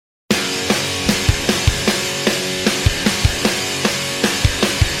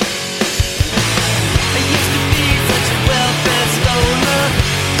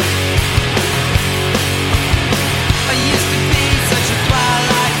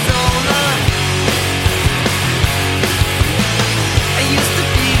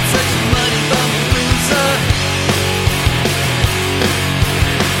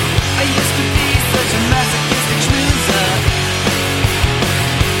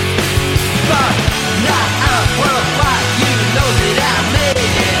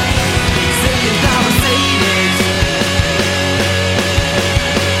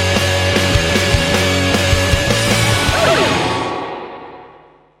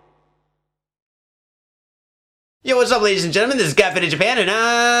Yo, what's up, ladies and gentlemen? This is Got Fit in Japan, and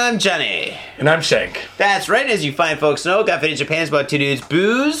I'm Johnny. And I'm Shank. That's right. As you fine folks know, Got Fit in Japan is about two dudes,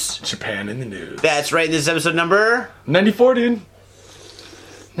 booze. Japan in the news. That's right. This is episode number 94, dude.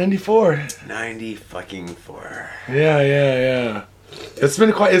 94. 90 fucking 4. Yeah. It's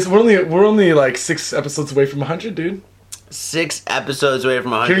been quite. We're only like 6 episodes away from 100, dude. 6 episodes away from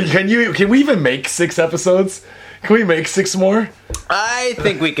 100. Can we even make 6 episodes? Can we make 6 more? I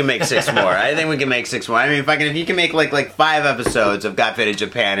think we can make 6 more. I think we can make 6 more. I mean, if you can make like 5 episodes of Got Fit in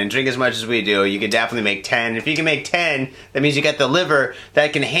Japan and drink as much as we do, you can definitely make 10. If you can make 10, that means you got the liver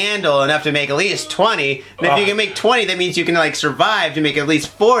that can handle enough to make at least 20. And if you can make 20, that means you can like survive to make at least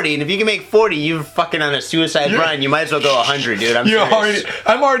 40. And if you can make 40, you're fucking on a suicide run. You might as well go 100, dude.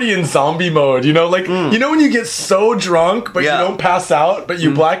 I'm already in zombie mode. You know, like you know when you get so drunk, but you don't pass out, but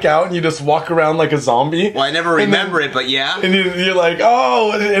you black out and you just walk around like a zombie. Well, I never remember it, but yeah. And you're like,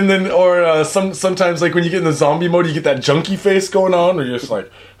 oh, and then, or sometimes like when you get in the zombie mode, you get that junkie face going on, or you're just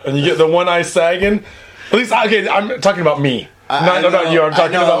like, and you get the one eye sagging. At least, okay, I'm talking about me. Not about you, I'm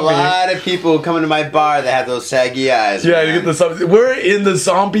talking about me. I know a lot of people who come into my bar that have those saggy eyes. Yeah, you get the we're in the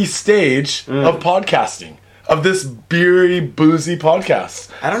zombie stage of podcasting. Of this beery, boozy podcast.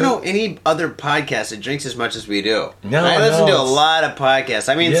 I don't know any other podcast that drinks as much as we do. No, I listen to a lot of podcasts.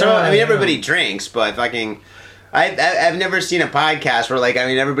 I mean, everybody drinks, but I've never seen a podcast where, like, I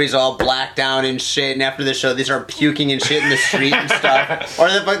mean, everybody's all blacked out and shit, and after the show, they start puking and shit in the street and stuff. Or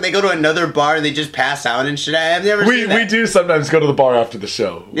they go to another bar and they just pass out and shit. I've never seen that. We do sometimes go to the bar after the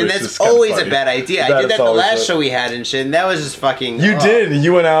show. And that's always a bad idea. I did that the last show we had and shit, and that was just fucking... You did.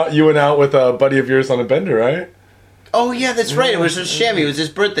 You went out with a buddy of yours on a bender, right? Oh, yeah, that's right. It was just Shammy. It was his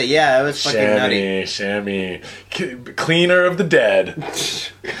birthday. Yeah, it was fucking nutty. Shammy. Cleaner of the dead.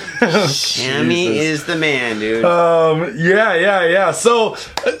 Shammy is the man, dude. Yeah. So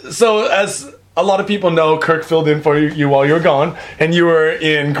as a lot of people know, Kirk filled in for you while you were gone, and you were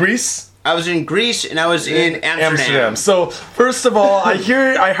in Greece. I was in Greece and I was in Amsterdam. So first of all, I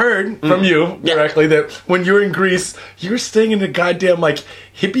heard from you directly that when you were in Greece, you were staying in a goddamn like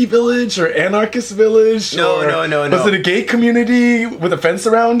hippie village or anarchist village. No. Was it a gay community with a fence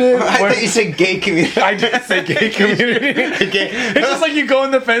around it? I thought you said gay community. I did say gay community. It's just like you go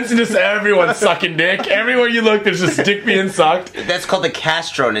in the fence and just everyone's sucking dick. Everywhere you look, there's just dick being sucked. That's called the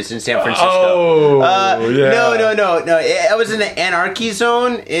Castro, and it's in San Francisco. Oh, yeah. No. I was in the anarchy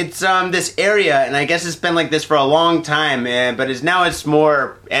zone. It's this area, and I guess it's been like this for a long time, but now it's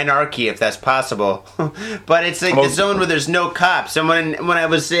more anarchy, if that's possible. But it's like the zone where there's no cops. And when I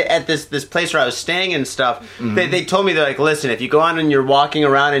was at this place where I was staying and stuff, they told me, they're like, listen, if you go on and you're walking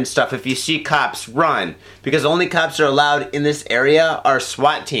around and stuff, if you see cops, run. Because the only cops that are allowed in this area are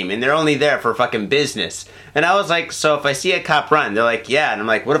SWAT team, and they're only there for fucking business. And I was like, so if I see a cop, run. They're like, yeah. And I'm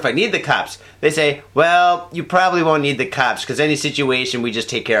like, what if I need the cops? They say, well, you probably won't need the cops, because any situation, we just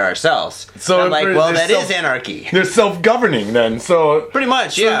take care of ourselves. So and I'm like, well, that is anarchy. They're self-governing then. So pretty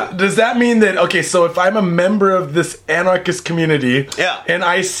much, yeah. Does that mean that, okay, so if I'm a member of this anarchist community, and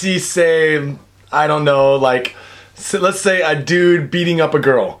I see, say, I don't know, like, let's say a dude beating up a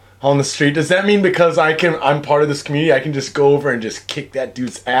girl on the street, does that mean because I'm part of this community, I can just go over and just kick that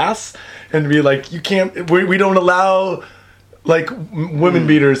dude's ass and be like, you can't, we don't allow like women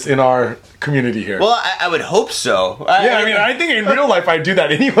beaters in our community here? Well, I would hope so. I mean, I think in real life I'd do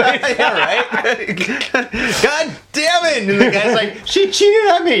that anyway. Yeah, right? God damn it! And the guy's like, she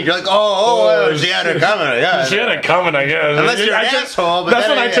cheated on me. You're like, oh, she had it coming. Yeah, she had it coming, I guess. Unless you're an asshole. But that's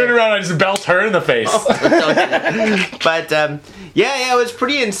when I turn around and I just belt her in the face. But yeah, it was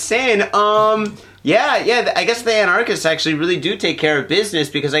pretty insane. Yeah, I guess the anarchists actually really do take care of business,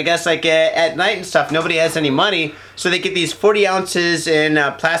 because I guess like at night and stuff, nobody has any money, so they get these 40 ounces in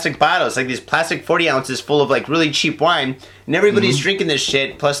plastic bottles, like these plastic 40 ounces full of like really cheap wine, and everybody's drinking this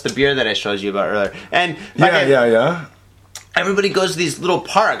shit, plus the beer that I showed you about earlier. And yeah. Everybody goes to these little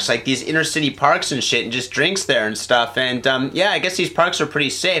parks, like these inner city parks and shit, and just drinks there and stuff. And I guess these parks are pretty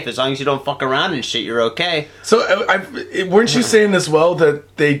safe. As long as you don't fuck around and shit, you're okay. So weren't you saying as well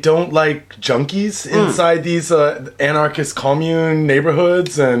that they don't like junkies inside these anarchist commune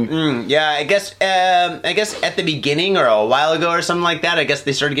neighborhoods? And I guess at the beginning or a while ago or something like that, I guess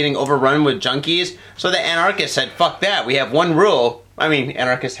they started getting overrun with junkies. So the anarchists said, fuck that. We have one rule. I mean,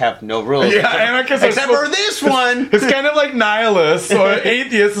 anarchists have no rules. Yeah, anarchists except for this one. It's kind of like nihilists or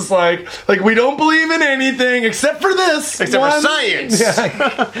atheists. It's like we don't believe in anything except for this, except for science,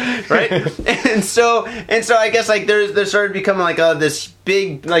 yeah. Right? And so I guess like there started becoming like this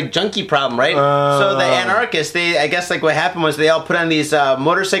big like junkie problem, right? So the anarchists, I guess like what happened was they all put on these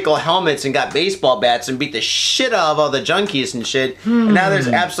motorcycle helmets and got baseball bats and beat the shit out of all the junkies and shit. And now there's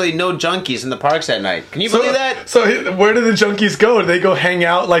absolutely no junkies in the parks at night. Can you believe that? So where do the junkies go? Do they go hang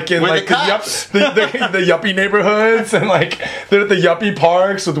out like in like the yuppie neighborhoods and like they're at the yuppie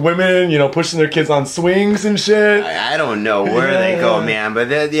parks with women, you know, pushing their kids on swings and shit? I don't know where they go, man.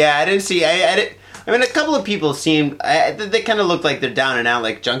 But I didn't see. I mean, a couple of people seemed, they kind of look like they're down and out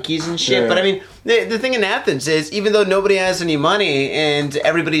like junkies and shit. Yeah. But I mean, the thing in Athens is, even though nobody has any money and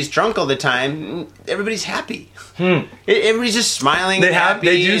everybody's drunk all the time, everybody's happy. Everybody's just smiling. They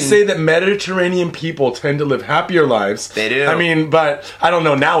do say that Mediterranean people tend to live happier lives. They do. I mean, but I don't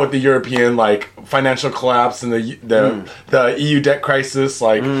know now with the European like financial collapse and the EU debt crisis,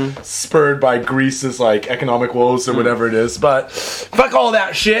 like spurred by Greece's like economic woes or whatever it is. But fuck all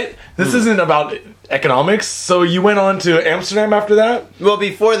that shit. This isn't about economics. So you went on to Amsterdam after that? Well,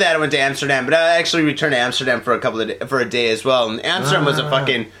 before that I went to Amsterdam, but I actually returned to Amsterdam for a day as well. And Amsterdam was a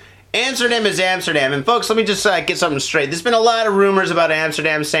fucking... Amsterdam is Amsterdam. And folks, let me just get something straight. There's been a lot of rumors about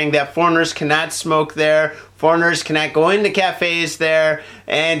Amsterdam saying that foreigners cannot smoke there, foreigners cannot go into cafes there,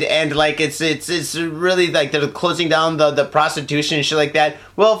 and like it's really like they're closing down the prostitution and shit like that.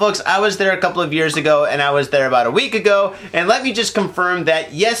 Well, folks, I was there a couple of years ago, and I was there about a week ago, and let me just confirm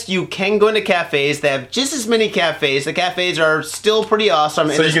that yes, you can go into cafes. They have just as many cafes. The cafes are still pretty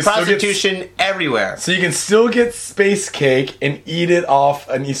awesome, and there's prostitution everywhere. So you can still get space cake and eat it off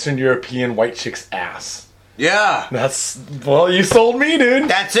an Eastern European white chick's ass. Yeah. Well, you sold me, dude.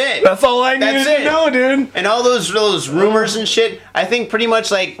 That's it. That's all I needed to know, dude. And all those rumors and shit, I think pretty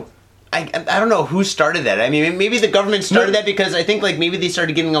much like, I don't know who started that. I mean, maybe the government started that because I think like maybe they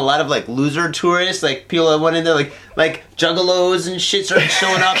started getting a lot of like loser tourists, like people that went in there like juggalos and shit started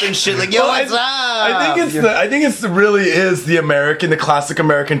showing up and shit like, yo, what's up? I think it's really is the classic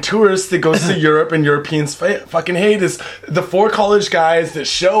American tourist that goes to Europe and Europeans fucking hate is the 4 college guys that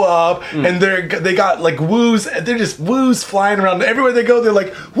show up and they got like woos, they're just woos flying around everywhere they go. They're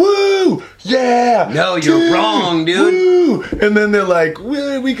like, woo, yeah. No, you're wrong, dude. Woo. And then they're like,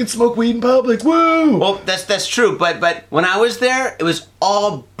 we can smoke weed in public, woo. Well, that's true, but when I was there, it was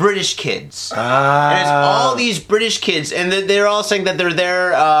all British kids. And it's all these British kids, and they're all saying that they're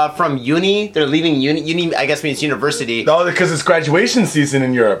there from uni. They're leaving uni. Uni, I guess, means university. Oh, because it's graduation season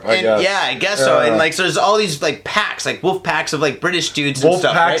in Europe, I guess. Yeah, I guess so. And like, so there's all these like packs, like wolf packs of like British dudes and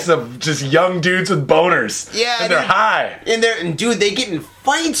stuff. Wolf packs of just young dudes with boners. Yeah, and they're high. And dude, they get in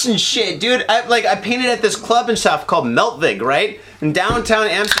fights and shit, dude. I painted at this club and stuff called Meltvig, right? In downtown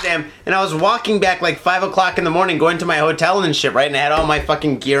Amsterdam, and I was walking back like 5 o'clock in the morning going to my hotel and shit, right? And I had all my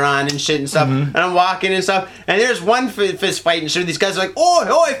fucking gear on and shit and stuff, and I'm walking and stuff, and there's one fist fight and shit. These guys are like,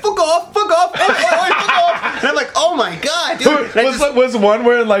 oi, fuck off, fuck off, fuck off. And I'm like, oh my god, dude. Was one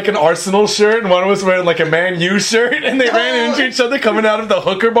wearing like an Arsenal shirt and one was wearing like a Man U shirt, and they ran into each other coming out of the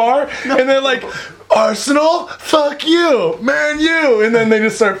hooker bar, and they're like, Arsenal, fuck you, Man U, and then they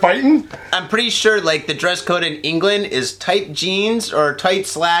just start fighting. I'm pretty sure like the dress code in England is tight jeans or tight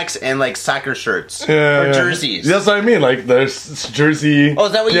slacks and like soccer shirts or jerseys. That's what I mean. Like there's jersey. Oh,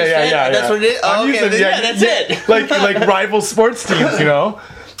 is that what you said? Yeah. That's what it is. Oh, okay, that's it. like rival sports teams, you know.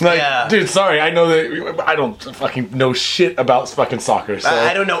 Like, dude, sorry, I know that I don't fucking know shit about fucking soccer. So.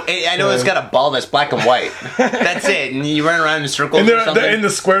 I don't know. I know it's got a ball that's black and white. That's it. And you run around in circles or something. And the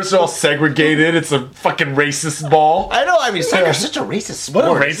squares are all segregated. It's a fucking racist ball. I know. I mean, soccer's such a racist sport.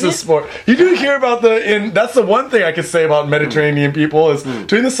 What a racist sport. You do hear about that's the one thing I could say about Mediterranean people is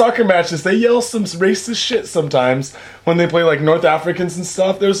during the soccer matches, they yell some racist shit sometimes when they play like North Africans and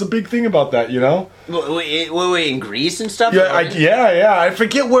stuff. There's a big thing about that, you know? Wait, in Greece and stuff? Yeah, I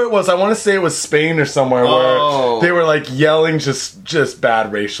forget where it was. I want to say it was Spain or somewhere where they were like yelling just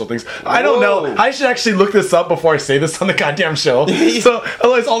bad racial things. I don't know. I should actually look this up before I say this on the goddamn show. So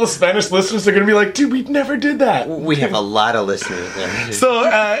otherwise all the Spanish listeners are going to be like, dude, we never did that. We have a lot of listeners there. So,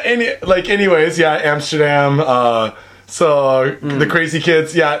 anyways, yeah, Amsterdam, so the crazy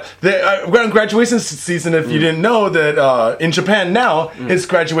kids, we're on graduation season. If you didn't know that in Japan now it's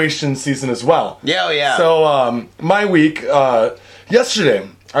graduation season as well. Yeah. So my week yesterday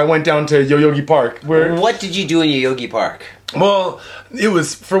I went down to Yoyogi Park. What did you do in Yoyogi Park? Well, it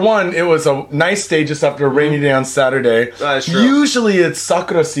was a nice day just after a rainy day on Saturday. Usually it's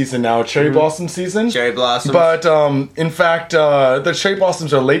sakura season now, cherry blossom season. Cherry blossoms. But in fact, the cherry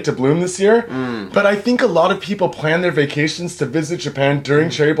blossoms are late to bloom this year. But I think a lot of people plan their vacations to visit Japan during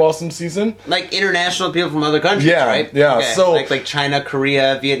cherry blossom season. Like international people from other countries, right? Yeah. Okay. So like China,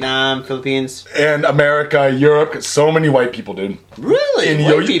 Korea, Vietnam, Philippines, and America, Europe. So many white people, dude. Really? In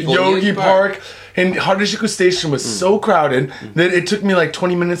Yoyogi Park. And Harajuku Station was so crowded that it took me like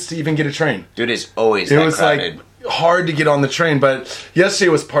 20 minutes to even get a train. Dude, it's always that crowded. Like hard to get on the train, but yesterday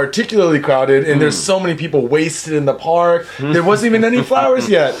was particularly crowded, and there's so many people wasted in the park. There wasn't even any flowers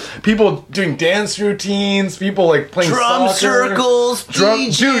yet. People doing dance routines, people like playing drum soccer, circles,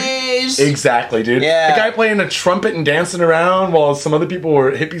 DJs. Dude, exactly, dude. Yeah. The guy playing a trumpet and dancing around while some other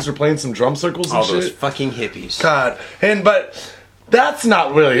hippies were playing some drum circles and shit. All those fucking hippies. God, but that's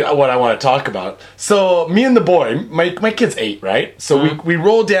not really what I want to talk about. So me and the boy, my kid's 8, right? So we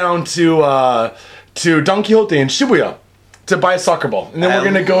roll down to Don Quixote in Shibuya to buy a soccer ball. And then we're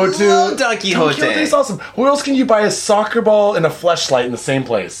going to go to Don Quixote. Don Quixote's awesome. Where else can you buy a soccer ball and a fleshlight in the same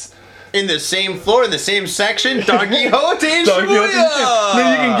place? In the same floor, in the same section, Don Quixote in Shibuya.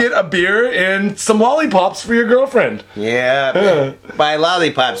 Then you can get a beer and some lollipops for your girlfriend. Yeah. By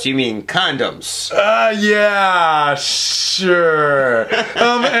lollipops, you mean condoms. Yeah, sure.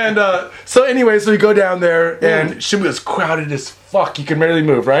 So anyways, we go down there and Shibuya's crowded as fuck. You can barely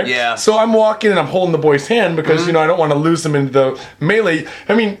move, right? Yeah. So I'm walking and I'm holding the boy's hand because, I don't want to lose him into the melee.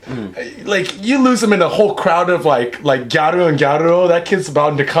 I mean, like, you lose him in a whole crowd of, like Gyaru and Gyaru. That kid's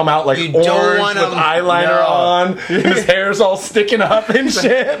about to come out, like, you orange don't want with eyeliner on. And his hair's all sticking up and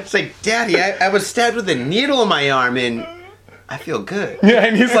shit. It's like, Daddy, I was stabbed with a needle in my arm and I feel good. Yeah,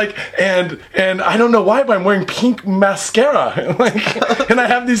 and he's like, and I don't know why, but I'm wearing pink mascara. Like, and I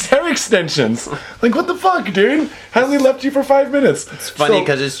have these hair extensions. Like, what the fuck, dude? I only left you for 5 minutes. It's funny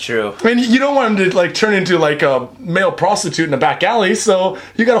because it's true. I mean, you don't want him to, like, turn into, like, a male prostitute in a back alley, so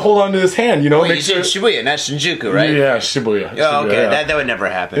you gotta hold on to his hand, Wait, you said Shibuya, not Shinjuku, right? Yeah, Shibuya. Oh, okay. Yeah. That would never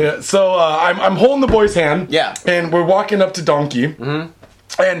happen. Yeah, so I'm holding the boy's hand. Yeah. And we're walking up to Donkey.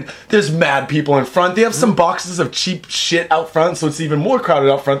 And there's mad people in front. They have some boxes of cheap shit out front, so it's even more crowded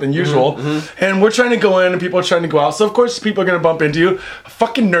out front than usual. And we're trying to go in, and people are trying to go out. So, of course, people are going to bump into you. A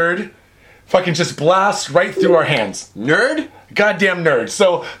fucking nerd fucking just blasts right through our hands. Nerd? Goddamn nerd.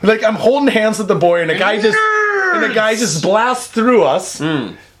 So, like, I'm holding hands with the boy, and a guy just blasts through us.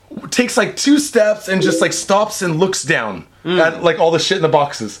 Takes, like, 2 steps and just, like, stops and looks down at, like, all the shit in the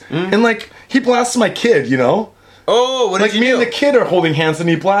boxes. And, like, he blasts my kid, you know? Oh, what did you do? Like, me and the kid are holding hands, and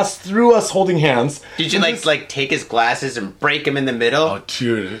he blasts through us holding hands. Did you, like take his glasses and break him in the middle? Oh,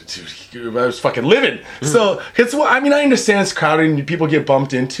 dude, I was fucking livid. So, I mean, I understand it's crowded and people get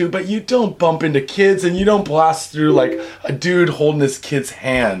bumped into, but you don't bump into kids, and you don't blast through, like, a dude holding his kid's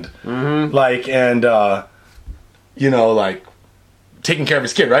hand. Like, and, like, taking care of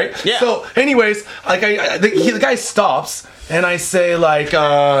his kid, right? Yeah. So, anyways, like, the guy stops, and I say, like,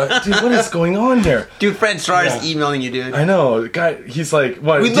 dude, what is going on here? Dude, Fred Starr's emailing you, dude. I know. The guy, he's like,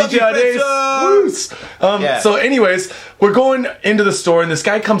 what? We love you, Fred. So, anyways, we're going into the store, and this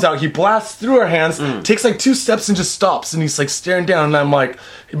guy comes out. He blasts through our hands, takes, like, 2 steps, and just stops, and he's, like, staring down, and I'm like,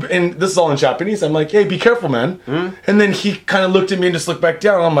 and this is all in Japanese. I'm like, hey, be careful, man. And then he kind of looked at me and just looked back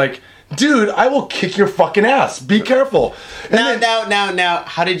down, and I'm like, dude, I will kick your fucking ass. Be careful. Now,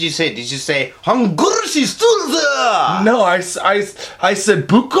 how did you say it? Did you say, Hangurshi Sturza? No, I said,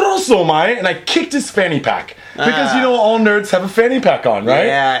 Bukurosomai, and I kicked his fanny pack. Because, all nerds have a fanny pack on, right?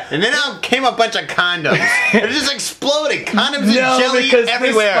 Yeah, and then out came a bunch of condoms. It just exploded. Condoms and jelly because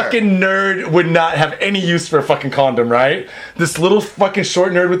everywhere. This fucking nerd would not have any use for a fucking condom, right? This little fucking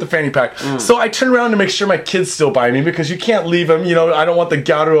short nerd with the fanny pack. So I turn around to make sure my kid's still by me, because you can't leave him. I don't want the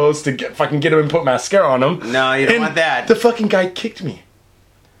Garuos to get him and put mascara on him. No, you don't want that. The fucking guy kicked me.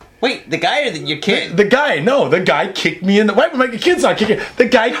 Wait, the guy or your kid? The guy kicked me in the... Why my kid's not kicking? The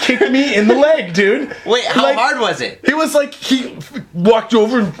guy kicked me in the leg, dude. Wait, how hard was it? It was like he walked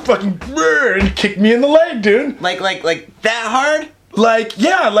over and fucking and kicked me in the leg, dude. Like that hard?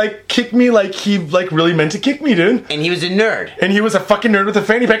 Kicked me like he really meant to kick me, dude. And he was a nerd. And he was a fucking nerd with a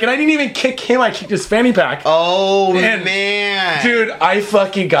fanny pack, and I didn't even kick him, I kicked his fanny pack. Oh, man. Dude, I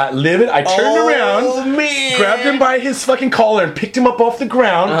fucking got livid. I turned around, grabbed him by his fucking collar and picked him up off the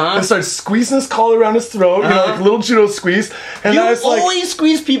ground and started squeezing his collar around his throat, like a little judo squeeze. And I was always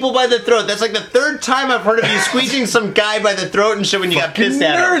squeeze people by the throat. That's like the 3rd time I've heard of you squeezing some guy by the throat and shit when you got pissed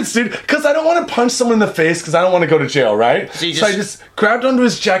at him. Nerds, dude. Because I don't want to punch someone in the face because I don't want to go to jail, right? So I just grabbed onto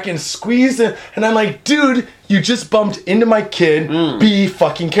his jacket and squeezed it, and I'm like, dude, you just bumped into my kid. Be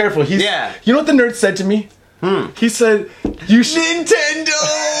fucking careful. You know what the nerd said to me? He said, you should...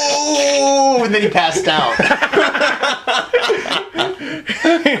 Nintendo! And then he passed out.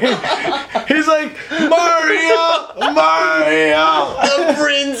 He's like, Mario! The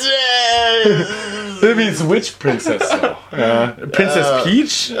princess! That means which princess, though? Princess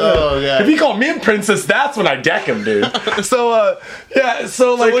Peach? Oh, God. If he called me a princess, that's when I deck him, dude. So what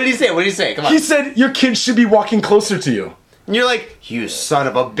did he say? Come on. He said, your kid should be walking closer to you. And you're like, you son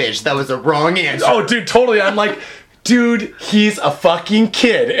of a bitch, that was the wrong answer. Oh, dude, totally. I'm like, dude, he's a fucking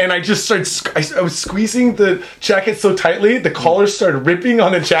kid. And I just started, I was squeezing the jacket so tightly, the collar started ripping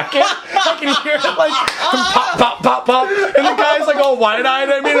on the jacket. I can hear it like pop, pop, pop, pop. And the guy's like all wide-eyed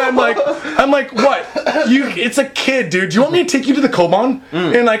at me. And I'm like, what? It's a kid, dude. Do you want me to take you to the Koban?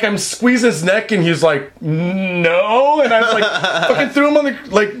 And like, I'm squeezing his neck and he's like, no. And I was like, fucking threw him on the,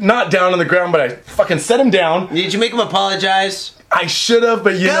 like, not down on the ground, but I fucking set him down. Did you make him apologize? I should have,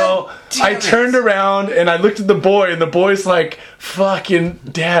 but I turned around and I looked at the boy, and the boy's like, fucking,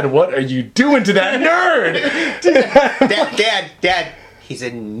 Dad, what are you doing to that nerd? Dad, he's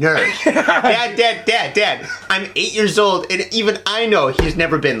a nerd. Dad, I'm 8 years old, and even I know he's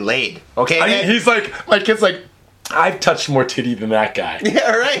never been laid, okay? He's like, my kid's like, I've touched more titty than that guy.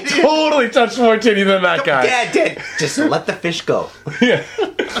 Yeah, right? Totally touched more titty than that guy. Dad, just let the fish go. Yeah.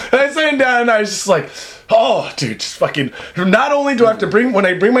 And I sat down and I was just like, oh, dude, just fucking, not only do I have to when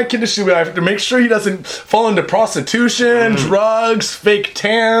I bring my kid to Shibuya, I have to make sure he doesn't fall into prostitution, drugs, fake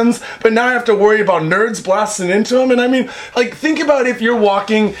tans, but now I have to worry about nerds blasting into him. And I mean, like, think about if you're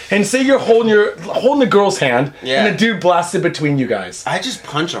walking and say you're holding the girl's hand and a dude blasted between you guys. I just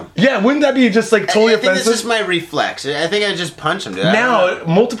punch him. Yeah, wouldn't that be just like totally offensive? I think this is my reflex. I think I just punch him, dude. Now,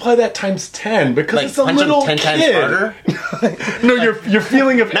 multiply that times 10 because like, it's a little kid. 10 times harder? No, your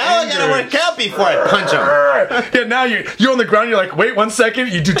feeling of now anger. I gotta work out before I punch him. Yeah, now you're on the ground, you're like, wait 1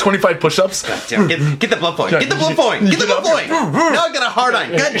 second, you do 25 push-ups. God damn, get the blood flowing. Get the blood flowing. Get the blood flowing. Now I got a hard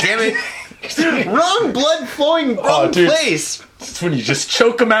on. God damn it. Wrong blood flowing, wrong place. It's when you just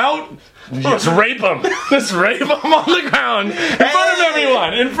choke them out. You just rape them. Just rape them on the ground. In front of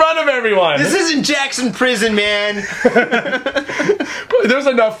everyone. In front of everyone. This isn't Jackson Prison, man. There's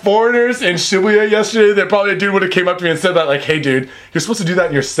enough foreigners in Shibuya yesterday that probably a dude would have came up to me and said that, like, hey, dude, you're supposed to do that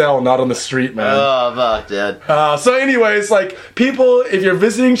in your cell, not on the street, man. Oh, fuck, dude. So anyways, like, people, if you're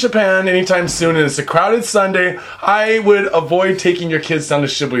visiting Japan anytime soon and it's a crowded Sunday, I would avoid taking your kids down to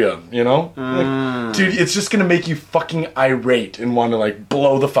Shibuya, you know? Like, dude, it's just gonna make you fucking irate and want to, like,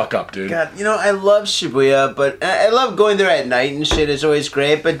 blow the fuck up, dude. God, you know, I love Shibuya, but I love going there at night and shit. It's always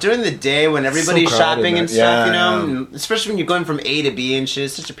great. But during the day, when everybody's shopping and stuff, you know, especially when you're going from A to B and shit,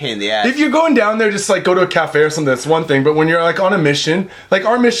 it's such a pain in the ass. If you're going down there, just like go to a cafe or something, that's one thing. But when you're like on a mission, like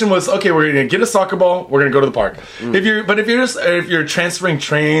our mission was, okay, we're gonna get a soccer ball, we're gonna go to the park. If you're transferring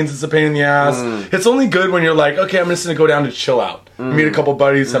trains, it's a pain in the ass. It's only good when you're like, okay, I'm just gonna go down to chill out, meet a couple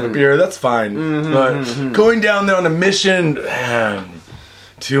buddies, have a beer. That's fine. But going down there on a mission.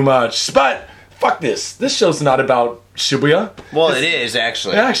 Too much. But fuck this. This show's not about Shibuya. Well, it is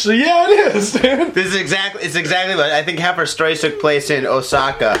actually. Actually, yeah, it is, dude. It's exactly what I think. Half our stories took place in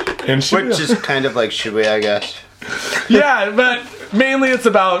Osaka, which is kind of like Shibuya, I guess. Yeah, but mainly it's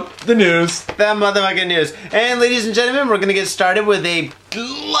about the news. The motherfucking news. And ladies and gentlemen, we're gonna get started with a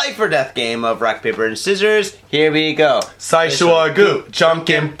life or death game of rock, paper, and scissors. Here we go. Saishu wa guu,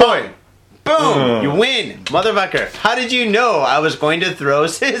 janken poi. Boom! You win! Motherfucker. How did you know I was going to throw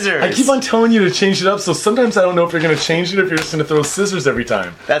scissors? I keep on telling you to change it up, so sometimes I don't know if you're going to change it or if you're just going to throw scissors every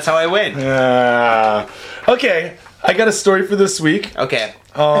time. That's how I win. Okay, I got a story for this week. Okay.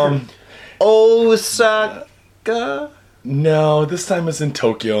 Osaka? No, this time it's in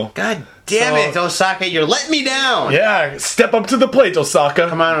Tokyo. God damn it, Osaka, you're letting me down! Yeah, step up to the plate, Osaka.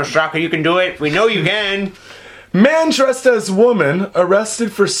 Come on, Osaka, you can do it. We know you can. Man dressed as woman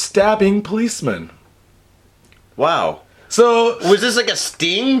arrested for stabbing policeman. Wow. So was this like a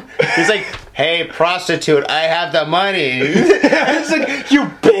sting? He's like, hey, prostitute, I have the money. It's like, you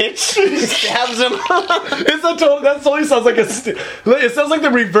bitch. He stabs him. That totally sounds like a sting. It sounds like the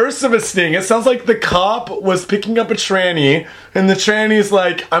reverse of a sting. It sounds like the cop was picking up a tranny, and the tranny's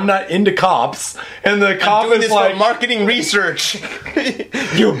like, I'm not into cops. And the cop is like, for marketing research.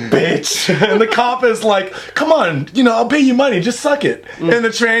 You bitch. And the cop is like, come on, I'll pay you money, just suck it. And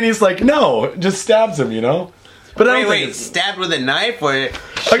the tranny's like, no, just stabs him, But wait, stabbed with a knife or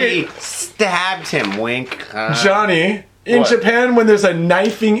she stabbed him, wink. Johnny, in Japan when there's a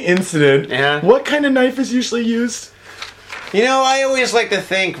knifing incident, what kind of knife is usually used? I always like to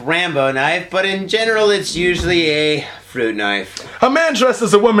think Rambo knife, but in general it's usually a fruit knife. A man dressed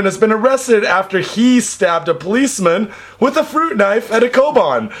as a woman has been arrested after he stabbed a policeman with a fruit knife at a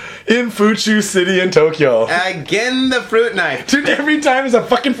Koban in Fuchu City in Tokyo. Again, the fruit knife. Dude, every time is a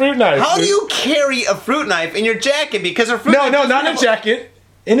fucking fruit knife. How do you carry a fruit knife in your jacket? Because a fruit knife... No, not in a jacket.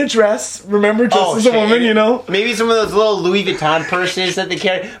 in a dress, remember, just as a woman, you know? Maybe some of those little Louis Vuitton purses that they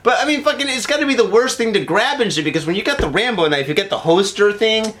carry. But, I mean, fucking, it's gotta be the worst thing to grab and shit, because when you got the Rambo knife, you get the holster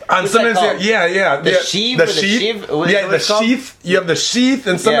thing. And sometimes, The sheath? The sheath. The sheath. You have the sheath,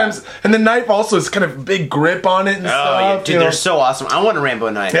 and sometimes, and the knife also is kind of big grip on it and stuff. Yeah, dude, they're so awesome. I want a Rambo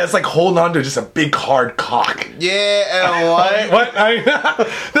knife. Yeah, it's like holding on to just a big hard cock. Yeah, what?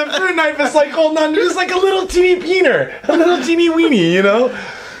 The fruit knife is like holding on to just like a little teeny peener, a little teeny weenie, you know?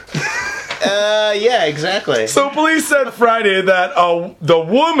 Yeah, exactly. So police said Friday that the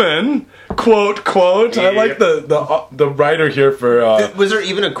woman, quote, I like the writer here for... was there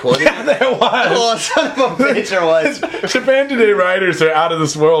even a quote? Yeah, there was. Oh, son of a bitch, there was. Japan Today writers are out of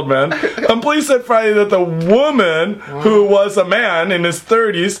this world, man. Police said Friday that the woman, who was a man in his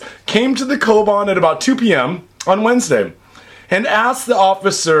 30s, came to the Koban at about 2 p.m. on Wednesday and asked the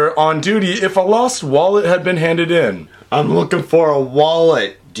officer on duty if a lost wallet had been handed in. I'm looking for a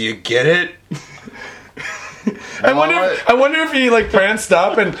wallet. Do you get it? I wonder if he like pranced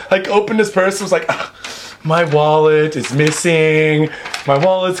up and like opened his purse and was like, my wallet is missing, my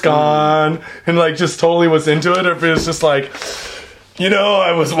wallet's gone, and like just totally was into it, or if it was just like, you know,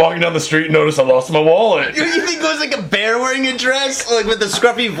 I was walking down the street and noticed I lost my wallet. You think it was like a bear wearing a dress, like with a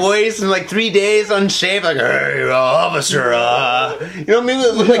scruffy voice and like 3 days unshaved, like, hey, officer, you know, maybe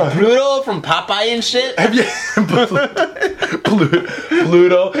it looked like Pluto from Popeye and shit? Have you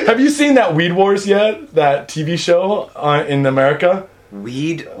Pluto? Have you seen that Weed Wars yet? That TV show in America?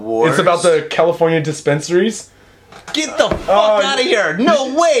 Weed Wars? It's about the California dispensaries. Get the fuck out of here!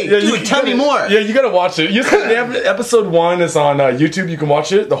 No way, dude! Tell me more. Yeah, you gotta watch it. Episode 1 is on YouTube. You can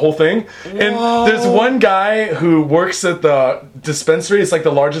watch it, the whole thing. And there's one guy who works at the dispensary. It's like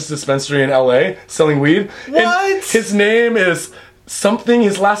the largest dispensary in LA, selling weed. What? And his name is something.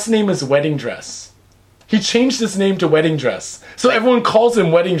 His last name is Wedding Dress. He changed his name to Wedding Dress, so everyone calls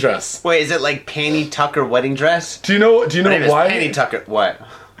him Wedding Dress. Wait, is it like Panty Tucker Wedding Dress? Do you know why? Panty Tucker. What?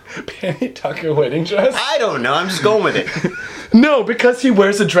 Panty Tucker Wedding Dress? I don't know. I'm just going with it. No, because he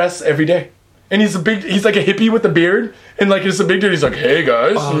wears a dress every day. And he's like a hippie with a beard. And like he's a big dude. He's like, hey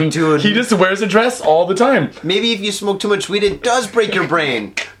guys. Oh, dude. He just wears a dress all the time. Maybe if you smoke too much weed, it does break your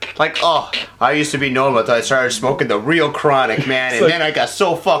brain. Like, I used to be normal until I started smoking the real chronic, man. And then I got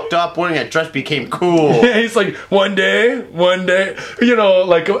so fucked up, wearing a dress became cool. Yeah, he's like, one day. You know,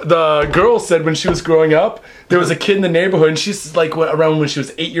 like the girl said when she was growing up, there was a kid in the neighborhood, and she's like around when she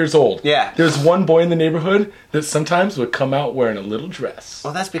was 8 years old. Yeah. There was one boy in the neighborhood that sometimes would come out wearing a little dress.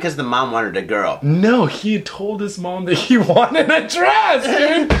 Well, that's because the mom wanted a girl. No, he had told his mom that he wanted a dress,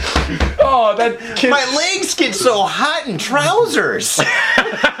 dude. Oh, that kid. My legs get so hot in trousers.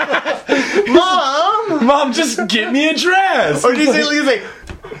 Mom, just get me a dress. Or he's like,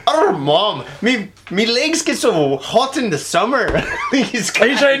 oh, Mom, me legs get so hot in the summer. Are you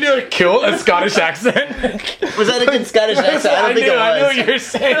trying to do a Scottish accent? Was that a good Scottish accent? I don't think it was. I know what you're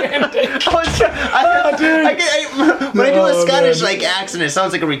saying. When I do a Scottish like accent, it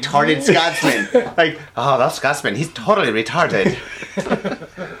sounds like a retarded Scotsman. Like, that Scotsman, he's totally retarded.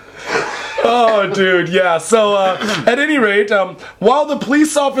 Oh, dude, yeah. So, at any rate, while the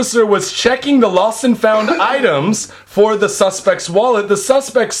police officer was checking the lost and found items for the suspect's wallet, the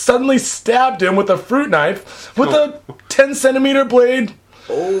suspect suddenly stabbed him with a fruit knife with a 10-centimeter blade.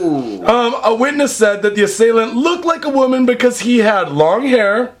 Oh. A witness said that the assailant looked like a woman because he had long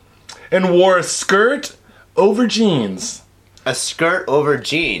hair and wore a skirt over jeans. A skirt over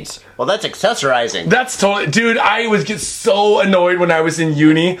jeans. Well, that's accessorizing. That's totally... Dude, I would get so annoyed when I was in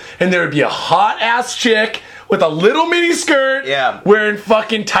uni, and there would be a hot-ass chick with a little mini skirt wearing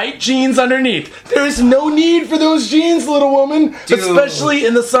fucking tight jeans underneath. There is no need for those jeans, little woman. Dude. Especially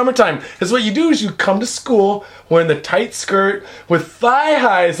in the summertime. Because what you do is you come to school wearing the tight skirt with thigh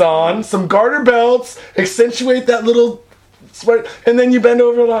highs on, some garter belts, accentuate that little sweat, and then you bend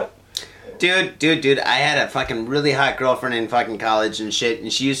over a lot. Dude, I had a fucking really hot girlfriend in fucking college and shit,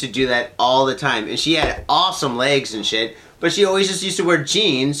 and she used to do that all the time. And she had awesome legs and shit, but she always just used to wear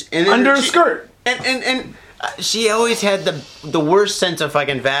jeans and then under a skirt. And she always had the worst sense of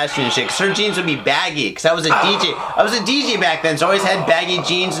fucking fashion and shit, because her jeans would be baggy, because I was a DJ. I was a DJ back then, so I always had baggy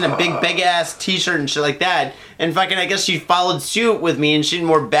jeans and a big ass t-shirt and shit like that. And fucking, I guess she followed suit with me, and she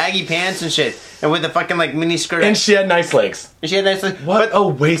wore baggy pants and shit, and with a fucking like mini skirt. And she had nice legs. And she had nice legs. What a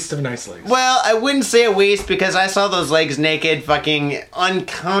waste of nice legs. Well, I wouldn't say a waste, because I saw those legs naked fucking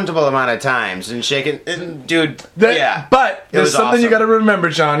uncountable amount of times and shaking. Dude, yeah. But there's something awesome. You gotta remember,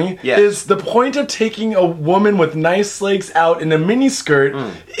 Johnny. Yes. Is the point of taking a woman with nice legs out in a mini skirt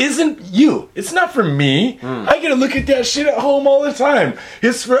isn't you. It's not for me. I get to look at that shit at home all the time.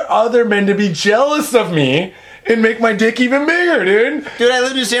 It's for other men to be jealous of me and make my dick even bigger, dude. Dude, I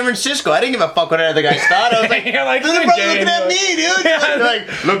lived in San Francisco. I didn't give a fuck what other guys thought. I was like, You're like, they're probably looking at me, dude. Yeah.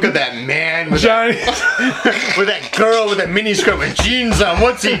 Like, look at that man with, Johnny. with that girl with a miniskirt with jeans on.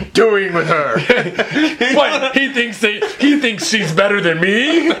 What's he doing with her? What? He thinks she's better than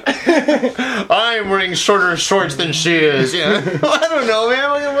me? I'm wearing shorter shorts than she is. Yeah. I don't know,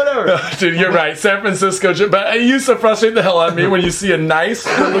 man. Whatever. Dude, you're right. San Francisco, but it used to frustrate the hell out of me when you see a nice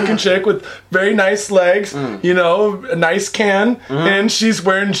looking chick with very nice legs, you know, a nice can, and she's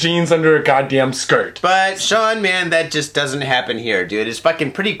wearing jeans under a goddamn skirt. But Sean, man, that just doesn't happen here, dude. It's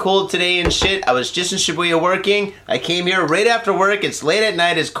fucking pretty cold today and shit. I was just in Shibuya working. I came here right after work. It's late at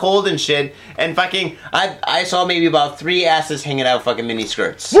night. It's cold and shit. And fucking, I saw maybe about 3 asses hanging out fucking mini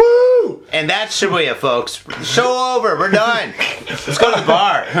skirts. Woo! And that's Shibuya, folks. Show over. We're done. Let's go to the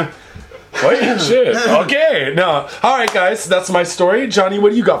bar. Wait, shit. Okay, no. All right, guys, that's my story. Johnny,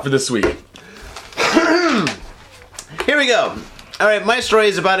 what do you got for this week? Here we go. All right, my story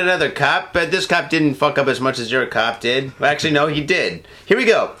is about another cop, but this cop didn't fuck up as much as your cop did. Well, actually, no, he did. Here we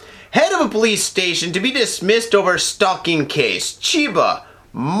go. Head of a police station to be dismissed over stalking case. Chiba,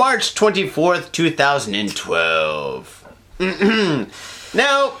 March 24th, 2012.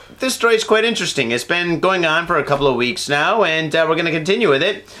 Now, this story is quite interesting. It's been going on for a couple of weeks now, and we're going to continue with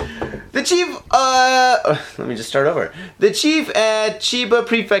it. The chief, let me just start over. The chief at Chiba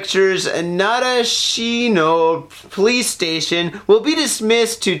Prefecture's Narashino police station will be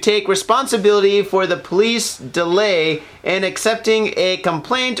dismissed to take responsibility for the police delay in accepting a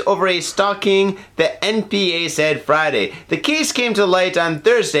complaint over a stalking, the NPA said Friday. The case came to light on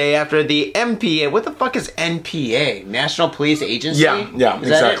Thursday after the NPA, what the fuck is NPA? National Police Agency? Yeah,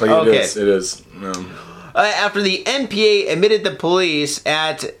 exactly. It is. After the NPA admitted the police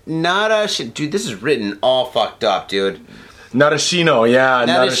at Narashino... Dude, this is written all fucked up, dude. Narashino, yeah.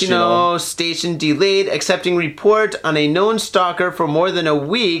 Narashino station delayed accepting report on a known stalker for more than a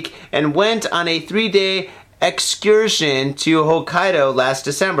week and went on a 3-day excursion to Hokkaido last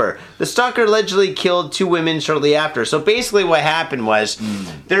December. The stalker allegedly killed 2 women shortly after. So basically what happened was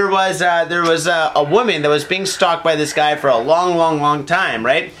there was a woman that was being stalked by this guy for a long time,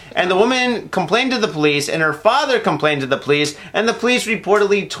 right? And the woman complained to the police, and her father complained to the police, and the police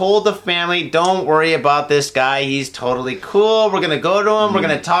reportedly told the family, don't worry about this guy, he's totally cool, we're gonna go to him, we're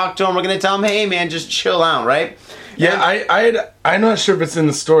gonna talk to him, we're gonna tell him, hey man, just chill out, right? Yeah, I'm not sure if it's in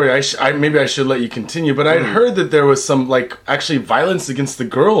the story. Maybe I should let you continue, but I'd heard that there was some, like, actually violence against the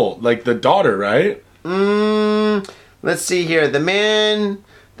girl, like the daughter, right? Let's see here. The man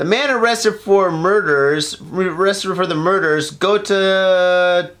arrested for the murders,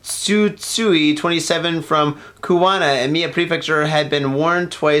 Gota Tsutsui, 27, from Kuwana and Mie Prefecture, had been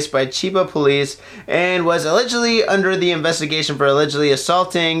warned twice by Chiba police and was allegedly under the investigation for allegedly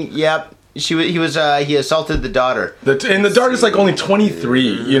assaulting. Yep. He assaulted the daughter. And the daughter's like only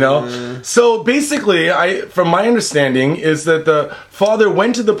 23, you know? So basically, from my understanding, is that the father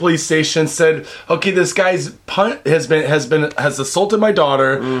went to the police station, said, okay, this guy's has assaulted my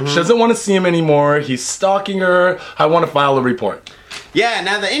daughter. She doesn't want to see him anymore. He's stalking her. I want to file a report. Yeah,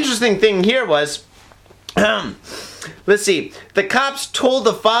 now the interesting thing here was, let's see, the cops told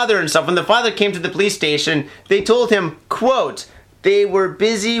the father and stuff, when the father came to the police station, they told him, quote, they were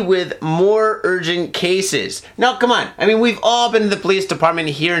busy with more urgent cases. Now, come on. I mean, we've all been to the police department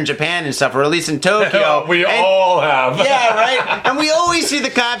here in Japan and stuff, or at least in Tokyo. We all have. Yeah, right? And we always see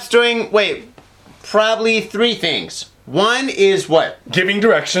the cops doing, probably 3 things. 1 is what? Giving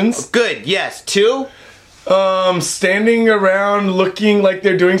directions. Good, yes. 2? Standing around looking like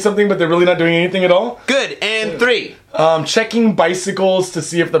they're doing something, but they're really not doing anything at all. Good, and 3? Checking bicycles to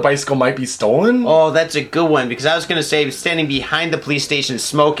see if the bicycle might be stolen. Oh, that's a good one, because I was going to say standing behind the police station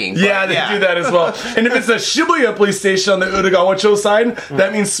smoking. Yeah, they do that as well. And if it's a Shibuya police station on the Uragawacho side,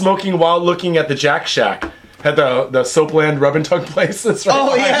 that means smoking while looking at the Jack Shack. At the Soapland rub and tug place. That's right.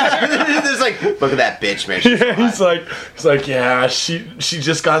 Oh yeah, there's like, look at that bitch, man. Yeah, he's like, yeah, she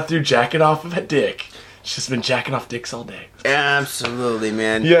just got through jacking off of a dick. She's been jacking off dicks all day. Absolutely,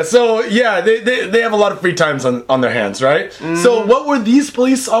 man. Yeah, so, yeah, they have a lot of free times on their hands, right? So what were these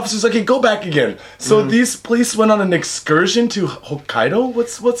police officers... Okay, go back again. So these police went on an excursion to Hokkaido?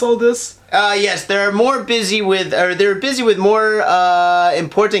 What's all this? Yes, they're busy with more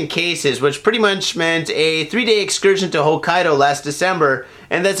important cases, which pretty much meant a 3-day excursion to Hokkaido last December,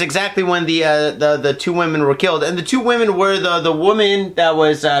 and that's exactly when the 2 women were killed. And the 2 women were the woman that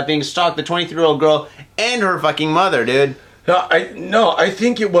was being stalked, the 23-year-old girl, and her fucking mother, dude. I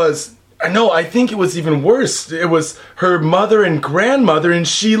think it was even worse. It was her mother and grandmother, and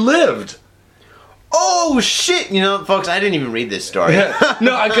she lived. Oh shit! You know, folks, I didn't even read this story.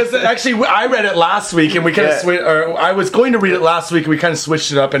 No, because actually I read it last week, and we kind of or I was going to read it last week, and we kind of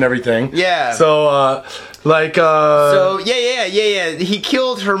switched it up and everything. Yeah. So, So yeah. He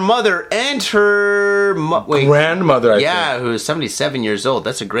killed her mother and her grandmother. I think. Who is 77 years old.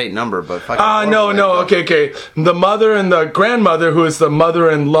 That's a great number, but fucking. Okay. The mother and the grandmother, who is the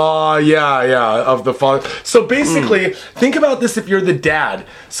mother-in-law. Of the father. So basically, think about this: if you're the dad,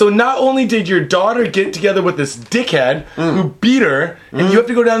 so not only did your daughter get together with this dickhead who beat her, and you have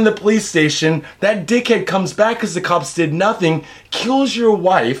to go down to the police station. That dickhead comes back because the cops did nothing, kills your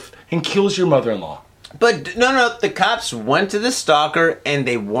wife, and kills your mother-in-law. But no, the cops went to the stalker and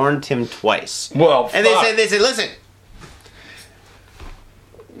they warned him twice. Well, and they said, listen,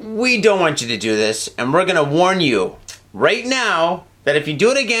 we don't want you to do this, and we're gonna warn you right now that if you do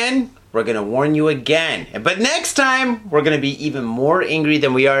it again, we're gonna warn you again. But next time, we're gonna be even more angry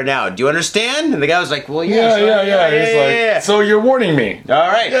than we are now. Do you understand? And the guy was like, well, yeah. So you're warning me. All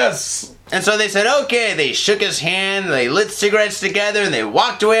right. Yes. And so they said, okay. They shook his hand, they lit cigarettes together, and they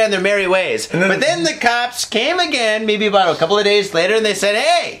walked away on their merry ways. But then the cops came again, maybe about a couple of days later, and they said,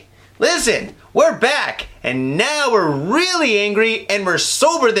 hey, listen, we're back. And now we're really angry, and we're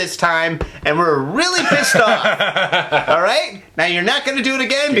sober this time, and we're really pissed off. All right? Now you're not going to do it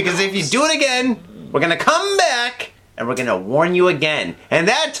again, because if you do it again, we're going to come back, and we're going to warn you again. And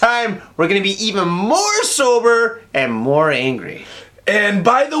that time, we're going to be even more sober and more angry. And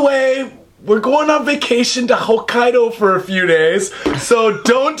by the way, we're going on vacation to Hokkaido for a few days, so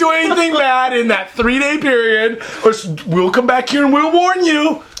don't do anything bad in that 3-day period, or we'll come back here and we'll warn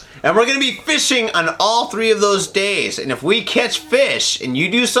you. And we're going to be fishing on all 3 of those days. And if we catch fish and you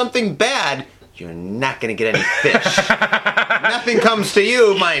do something bad, you're not going to get any fish. Nothing comes to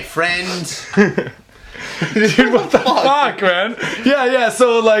you, my friend. Dude, what the fuck, man? Yeah.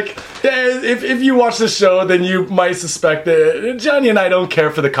 So, if you watch the show, then you might suspect that Johnny and I don't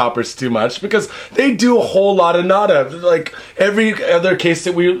care for the coppers too much because they do a whole lot of nada. Like every other case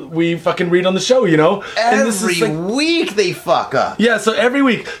that we fucking read on the show, you know? Every week they fuck up. Yeah, so every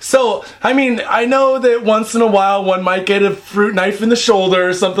week. So, I mean, I know that once in a while one might get a fruit knife in the shoulder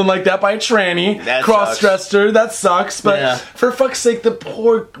or something like that by a tranny. Cross-dressed her. That sucks. But for fuck's sake, the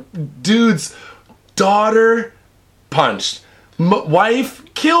poor dude's daughter punched, wife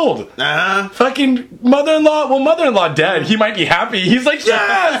killed, fucking mother-in-law dead. He might be happy. He's like,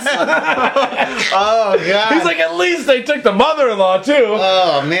 yes. Oh god. He's like, at least they took the mother-in-law too.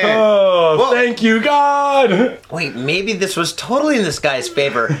 Oh man. Oh, thank you God. Wait, maybe this was totally in this guy's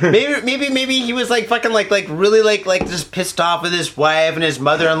favor. Maybe he was like fucking like really like just pissed off with his wife and his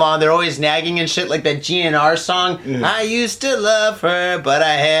mother-in-law. They're always nagging and shit, like that GNR song. I used to love her, but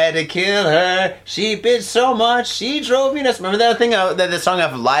I had to kill her. She bitched so much, she drove me nuts. Remember that thing? The song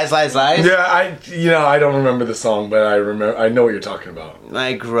off of Lies, Lies, Lies? Yeah, I don't remember the song, but I know what you're talking about.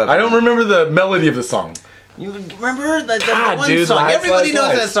 I grew up. I don't remember the melody of the song. You remember the one song? Everybody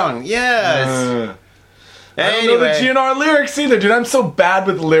knows that song. Yes. I don't know the GNR lyrics either, dude. I'm so bad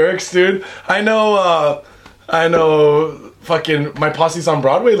with lyrics, dude. I know fucking My Posse's on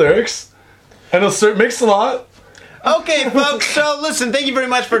Broadway lyrics. I know Sir Mix-a-Lot. Okay, folks, so listen, thank you very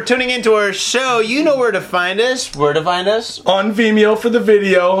much for tuning into our show. You know where to find us. Where to find us? On Vimeo for the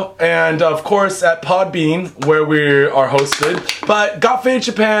video, and of course at Podbean, where we are hosted. But Got Faded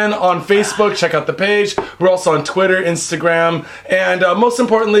Japan on Facebook, check out the page. We're also on Twitter, Instagram, and most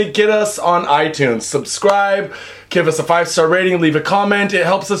importantly, get us on iTunes. Subscribe, give us a 5-star rating, leave a comment. It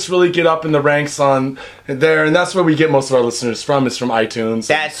helps us really get up in the ranks on there, and that's where we get most of our listeners from, is from iTunes.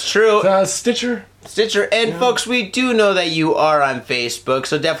 That's true. Stitcher. And folks, we do know that you are on Facebook,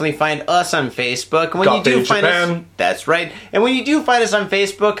 so definitely find us on Facebook. And when you do find us, that's right. And when you do find us on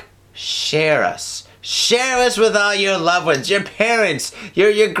Facebook, share us. Share us with all your loved ones, your parents,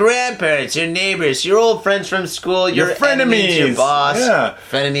 your grandparents, your neighbors, your old friends from school, your frenemies, your boss,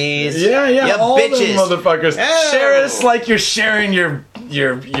 frenemies, you all bitches, them motherfuckers. Share us like you're sharing your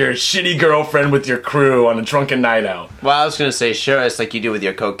shitty girlfriend with your crew on a drunken night out. Well, I was gonna say share us like you do with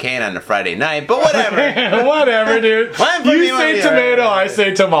your cocaine on a Friday night, but whatever. Whatever, dude. You say tomato, I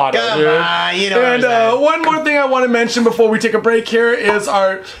say tomato. Come on, you know. And one more thing I want to mention before we take a break here is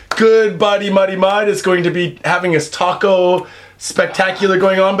our good buddy Muddy Mud is going to be having his taco spectacular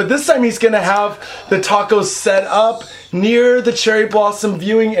going on, but this time he's going to have the tacos set up near the Cherry Blossom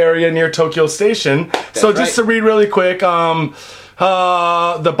viewing area near Tokyo Station. So just to read really quick, the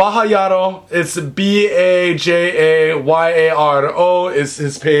Bahayaro, it's Bajayaro is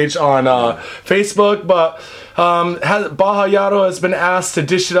his page on Facebook, but Baja Yaro has been asked to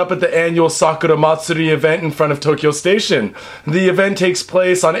dish it up at the annual Sakura Matsuri event in front of Tokyo Station. The event takes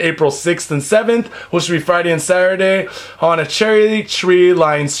place on April 6th and 7th, which will be Friday and Saturday, on a cherry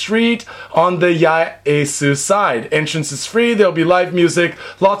tree-lined street on the Yaesu side. Entrance is free, there'll be live music,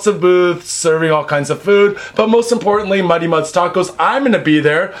 lots of booths, serving all kinds of food, but most importantly, Muddy Mud's Tacos. I'm gonna be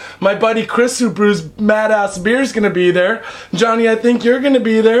there. My buddy Chris, who brews mad-ass beer, is gonna be there. Johnny, I think you're gonna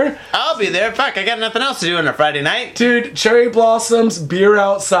be there. I'll be there. Fuck, I got nothing else to do on a Friday night. Dude, cherry blossoms, beer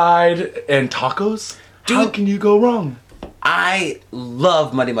outside, and tacos? Dude, how can you go wrong? I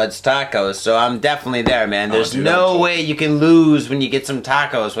love Muddy Mud's Tacos, so I'm definitely there, man. There's no way you can lose when you get some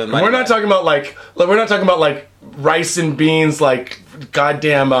tacos with Muddy Mud. We're not talking about like rice and beans, like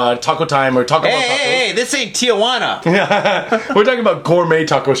goddamn Taco Time or Taco Bell tacos. Hey, this ain't Tijuana. We're talking about gourmet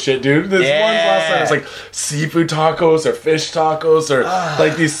taco shit, dude. This one last time was like seafood tacos or fish tacos or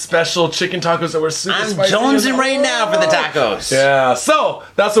like these special chicken tacos that were super spicy. I'm jonesing right now for the tacos. Yeah, so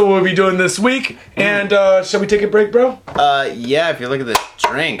that's what we'll be doing this week. And shall we take a break, bro? Yeah, if you look at this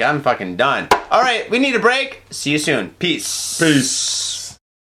drink, I'm fucking done. All right, we need a break. See you soon. Peace. Peace.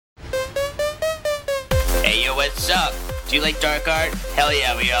 Hey, yo, what's up? Do you like dark art? Hell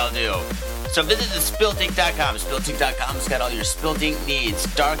yeah, we all do. So visit the SpiltInk.com. SpiltInk.com's got all your Spilt Ink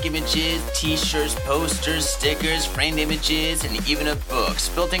needs. Dark images, t-shirts, posters, stickers, framed images, and even a book.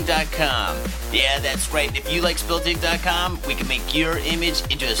 SpiltInk.com. Yeah, that's right. If you like SpiltInk.com, we can make your image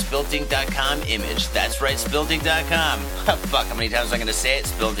into a SpiltInk.com image. That's right, SpiltInk.com. Fuck, how many times am I going to say it?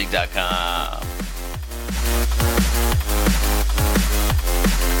 SpiltInk.com.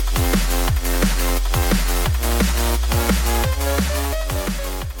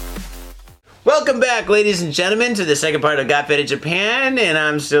 Welcome back, ladies and gentlemen, to the second part of Got Fed in Japan, and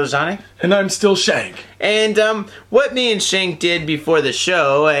I'm still Johnny. And I'm still Shank. And what me and Shank did before the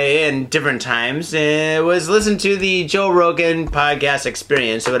show, in different times, was listen to the Joe Rogan podcast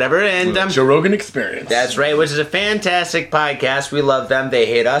experience or whatever. And Joe Rogan Experience. That's right, which is a fantastic podcast. We love them. They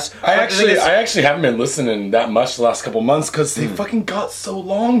hate us. I actually haven't been listening that much the last couple months because they fucking got so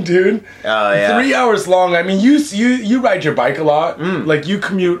long, dude. Oh, yeah. 3 hours long. I mean, you ride your bike a lot. Like, you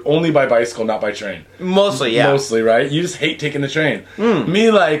commute only by bicycle, not by train. Mostly, yeah. Mostly, right? You just hate taking the train.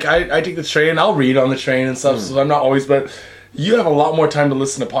 Me, like, I take the train. I'll read on the train and stuff, so I'm not always, but you have a lot more time to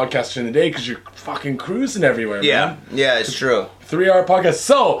listen to podcasts during the day because you're fucking cruising everywhere, man. Yeah, it's true. 3-hour podcast.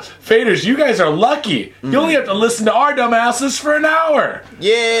 So, faders, you guys are lucky. You only have to listen to our dumbasses for an hour.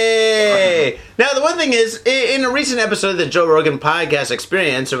 Yay! Now, the one thing is, in a recent episode of the Joe Rogan podcast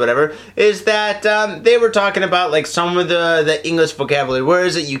experience or whatever, is that they were talking about like some of the English vocabulary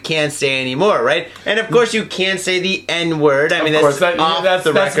words that you can't say anymore, right? And of course, you can't say the N word. I mean, that's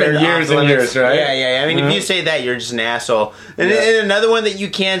the record. Been years and years, right? Yeah. I mean, if you say that, you're just an asshole. And another one that you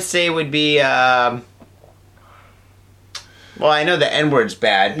can't say would be. Well, I know the N-word's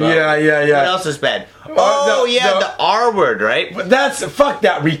bad, but yeah. What else is bad? The R word, right? Fuck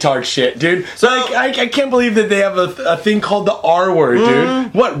that retard shit, dude. So, like, I can't believe that they have a thing called the R word,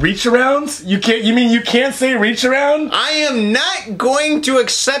 dude. What, reach arounds? You can't say reach around? I am not going to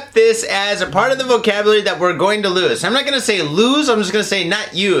accept this as a part of the vocabulary that we're going to lose. I'm not going to say lose, I'm just going to say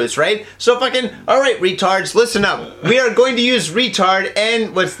not use, right? So alright, retards, listen up. We are going to use retard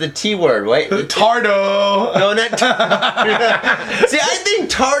and, what's the T word, right? Tardo. No, not See, I think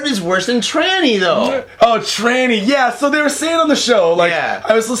tard is worse than tranny, though. Oh, tranny. Yeah, so they were saying on the show, like,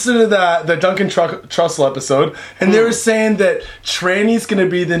 I was listening to the Duncan Trussell episode, and they were saying that tranny's gonna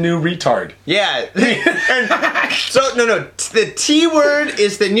be the new retard. Yeah. The T word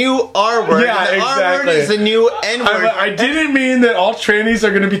is the new R word, and the R word is the new N word. I didn't mean that all trannies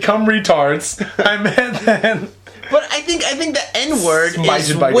are gonna become retards. I meant that... But I think the N word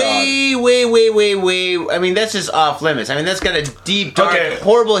is way. I mean, that's just off limits. I mean, that's got a deep, dark,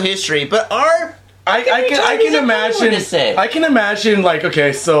 horrible history. But I can imagine. Like,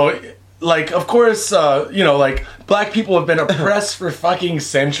 okay, so, like, of course, like, black people have been oppressed for fucking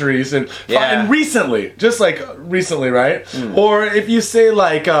centuries and recently, right? Or if you say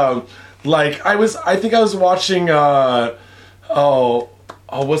like I think I was watching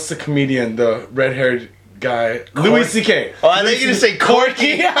what's the comedian, the red-haired guy, Louis C.K. Oh, I thought you were going to say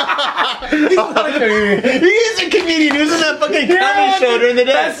Corky. He's a comedian. He was in that fucking comedy show during the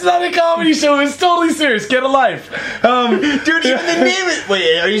day. That's not a comedy show. It's totally serious. Get a Life. Dude, even the name is...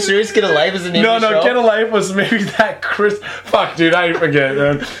 Wait, are you serious? Get a Life is the name of the show? No, Get a Life was maybe that Chris... Fuck, dude, I forget,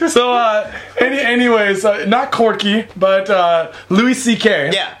 man. So, anyways, not Corky, but Louis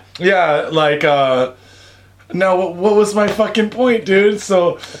C.K. Yeah. Yeah, like... Now, what was my fucking point, dude?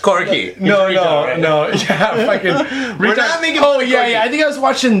 So Corky. No. Yeah, fucking. We're not making Oh yeah. I think I was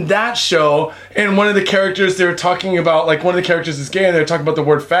watching that show, and one of the characters they were talking about, like one of the characters is gay, and they were talking about the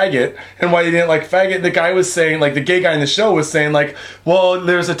word faggot and why they didn't like faggot. The guy was saying, like the gay guy in the show was saying, like, well,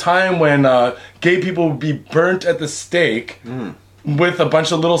 there's a time when gay people would be burnt at the stake. With a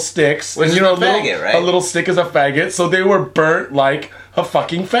bunch of little sticks. Which and is a faggot, right? A little stick is a faggot, so they were burnt like a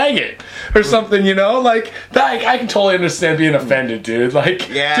fucking faggot. Or something, you know? Like, that, I can totally understand being offended, dude. Like,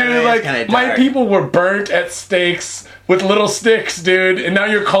 yeah, dude, like, my people were burnt at stakes with little sticks, dude, and now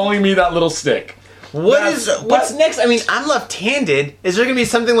you're calling me that little stick. What's next? I mean, I'm left-handed. Is there gonna be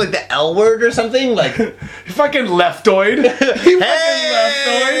something like the L word or something? Like, you fucking leftoid. You fucking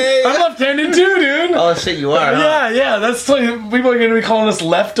leftoid. I'm left-handed too, dude. Oh shit, you are. Huh? Yeah. That's like, people are gonna be calling us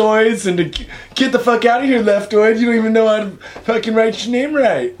leftoids and to get the fuck out of here, leftoid. You don't even know how to fucking write your name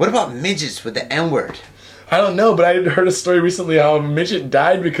right. What about midgets with the N word? I don't know, but I heard a story recently how a midget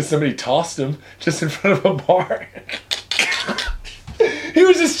died because somebody tossed him just in front of a bar. He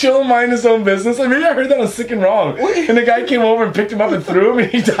was just chilling, minding his own business. Like, maybe I heard that on Sick and Wrong. And the guy came over and picked him up and threw him,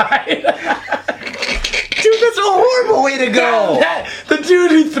 and he died. Dude, that's a horrible way to go. The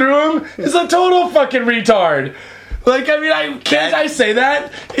dude who threw him is a total fucking retard. Like, I mean, I say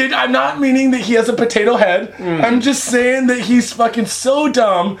that? I'm not meaning that he has a potato head. I'm just saying that he's fucking so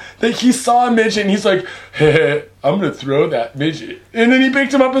dumb that he saw a midget and he's like, hey, I'm gonna throw that midget. And then he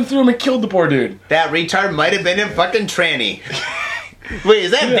picked him up and threw him and killed the poor dude. That retard might have been a fucking tranny. Wait,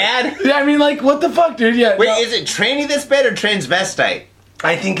 is that bad? Yeah, I mean, like, what the fuck, dude? Yeah. Wait, is it tranny that's bad or transvestite?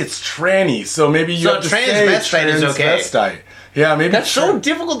 I think it's tranny, so maybe you have to say transvestite is okay. Transvestite. Yeah, maybe that's so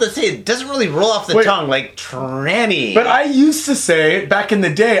difficult to say. It doesn't really roll off the tongue like tranny. But I used to say back in the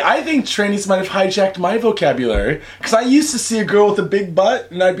day, I think trannies might have hijacked my vocabulary because I used to see a girl with a big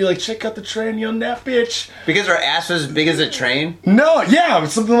butt and I'd be like, check out the tranny on that bitch. Because her ass was as big as a train? No, yeah,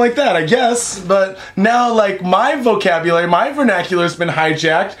 something like that, I guess. But now, like, my vocabulary, my vernacular has been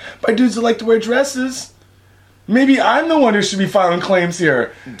hijacked by dudes that like to wear dresses. Maybe I'm the one who should be filing claims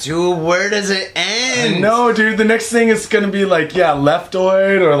here. Dude, where does it end? No, dude, the next thing is gonna be like, yeah,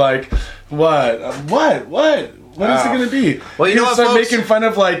 leftoid or like, what? What is it gonna be? Well, you know what, start folks? making fun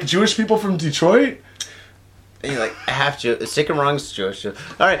of like Jewish people from Detroit? And you're like, I have to. Sick and Wrong's Jewish.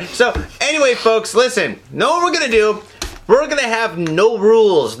 Alright, so anyway, folks, listen. Know what we're gonna do? We're gonna have no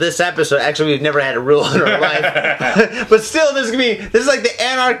rules this episode. Actually, we've never had a rule in our life. But still, this is like the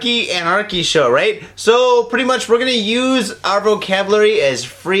anarchy show, right? So pretty much we're gonna use our vocabulary as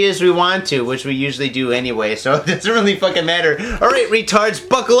free as we want to, which we usually do anyway, so it doesn't really fucking matter. Alright, retards,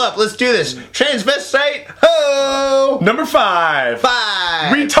 buckle up, let's do this. Transvestite, ho! Number 5.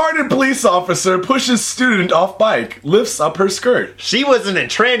 Retarded police officer pushes student off bike, lifts up her skirt. She wasn't a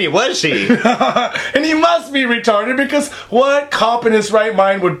tranny, was she? And he must be retarded because what cop in his right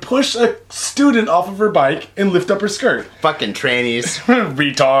mind would push a student off of her bike and lift up her skirt? Fucking trannies.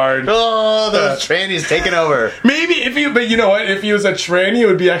 Retard. Oh, those trannies taking over. Maybe but you know what? If he was a tranny, it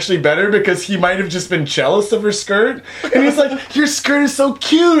would be actually better because he might have just been jealous of her skirt. And he's like, your skirt is so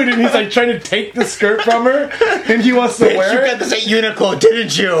cute. And he's like trying to take the skirt from her. And he wants to wear it. You got the same Uniqlo,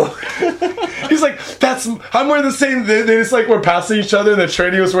 didn't you? He's like, I'm wearing the same. They just like were passing each other, and the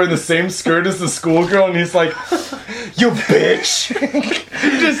tranny was wearing the same skirt as the schoolgirl, and he's like, you bitch.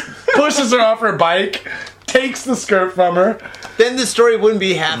 He just pushes her off her bike, takes the skirt from her. Then the story wouldn't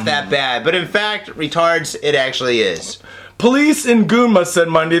be half that bad, but in fact, retards, it actually is. Police in Gunma said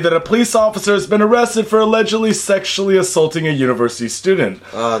Monday that a police officer has been arrested for allegedly sexually assaulting a university student.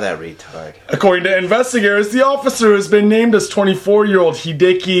 Oh, that retard. According to investigators, the officer has been named as 24-year-old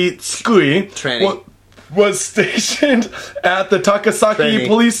Hideki Tsukui. Was stationed at the Takasaki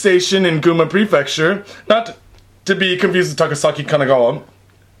police station in Gunma Prefecture, not to be confused with Takasaki Kanagawa.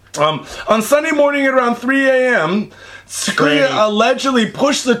 On Sunday morning at around 3 a.m., Tsukui allegedly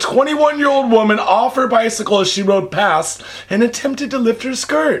pushed the 21-year-old woman off her bicycle as she rode past and attempted to lift her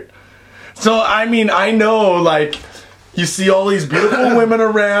skirt. So, I mean, I know, like, you see all these beautiful women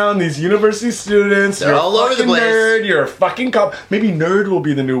around, these university students. They're all over the place. Nerd, you're a fucking cop. Maybe nerd will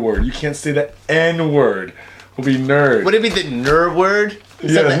be the new word. You can't say the N word. Will be nerd. Would it be the nerd word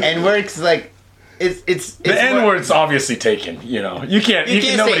instead of the N word? Because, like, it's the N word's obviously taken. You know, you can't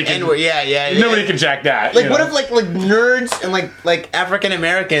say N word. Yeah. Nobody can jack that. Like, what if like nerds and like African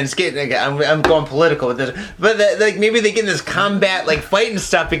Americans get? Like, I'm going political with this, but like maybe they get in this combat like fighting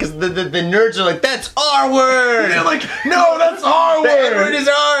stuff because the nerds are like, that's our word. They're like, no, that's our word. The N word is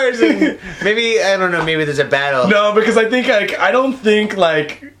ours. And maybe I don't know. Maybe there's a battle. No, because I don't think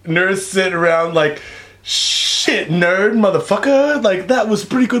like nerds sit around like Shit, nerd, motherfucker. Like, that was a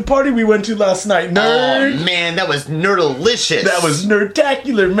pretty good party we went to last night, nerd. Oh, man, that was nerdalicious. That was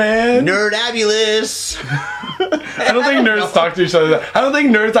nerdtacular, man. Nerdabulous. I don't think nerds talk to each other. I don't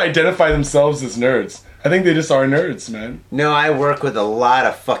think nerds identify themselves as nerds. I think they just are nerds, man. No, I work with a lot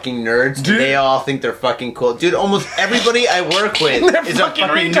of fucking nerds. Dude. They all think they're fucking cool. Dude, almost everybody I work with is fucking a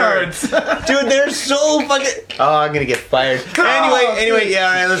fucking retards. Nerd. Dude, they're so fucking... Oh, I'm gonna get fired. Anyway, yeah,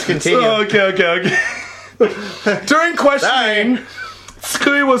 alright, let's continue. Okay. During questioning,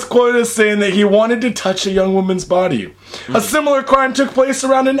 Scooey was quoted as saying that he wanted to touch a young woman's body. A similar crime took place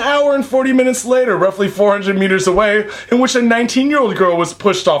around an hour and 40 minutes later, roughly 400 meters away, in which a 19-year-old girl was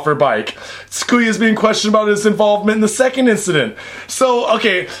pushed off her bike. Scooey is being questioned about his involvement in the second incident. So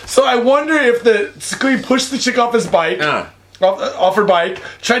I wonder if Scooey pushed the chick off his bike. Off her bike,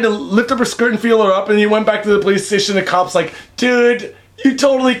 tried to lift up her skirt and feel her up, and he went back to the police station. The cop's like, dude, you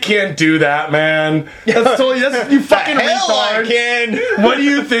totally can't do that, man. You fucking retard. I can. What are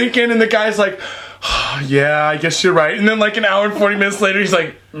you thinking? And the guy's like, oh, yeah, I guess you're right. And then like an hour and 40 minutes later, he's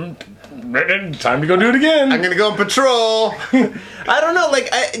like, time to go do it again. I'm gonna go on patrol. I don't know,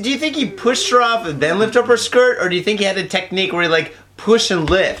 like, do you think he pushed her off and then lift up her skirt? Or do you think he had a technique where he like push and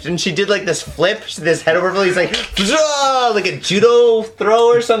lift, and she did like this flip, this head over flip. He's like a judo throw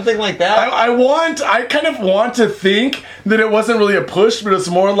or something like that. I kind of want to think that it wasn't really a push, but it's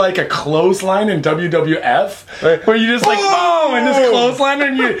more like a clothesline in WWF, where you just like boom and just clothesline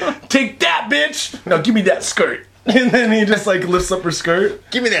and you take that, bitch. Now give me that skirt, and then he just like lifts up her skirt.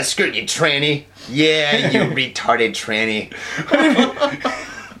 Give me that skirt, you tranny. Yeah, you retarded tranny.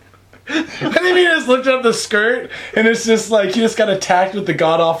 I think he just lifted up the skirt, and it's just like he just got attacked with the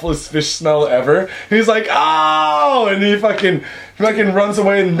god-awfulest fish smell ever. And he's like, oh! And he fucking runs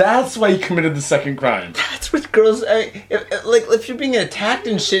away, and that's why he committed the second crime. That's what girls... if you're being attacked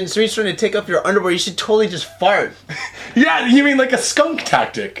and shit, and somebody's trying to take off your underwear, you should totally just fart. Yeah, you mean like a skunk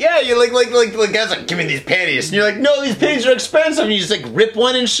tactic? Yeah, you're like guys like, give me these panties. And you're like, no, these panties are expensive. And you just like rip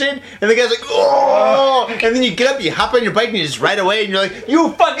one and shit, and the guy's like, oh! And then you get up, you hop on your bike, and you just ride away, and you're like,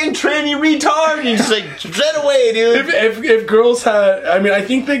 you fucking tranny retard! And you just like, run away, dude. If girls had... I mean, I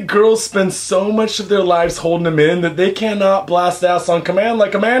think that girls spend so much of their lives holding them in that they cannot blast ass on command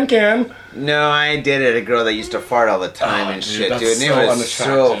like a man can. No, I dated a girl that used to fart all the time and shit, dude. And it was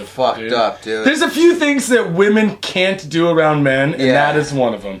so fucked up, dude. There's a few things that women can't do around men, and that is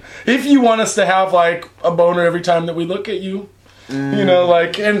one of them. If you want us to have, like, a boner every time that we look at you, you know,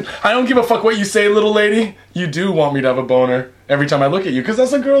 like, and I don't give a fuck what you say, little lady. You do want me to have a boner every time I look at you, because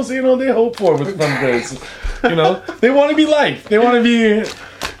that's what girls, you know, they hope for with some girls. You know, they want to be liked. They want to be,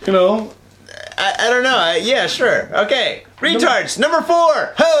 you know... I don't know. Yeah, sure. Okay. Retards. Number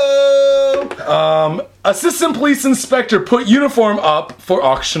 4. Ho! Assistant police inspector put uniform up for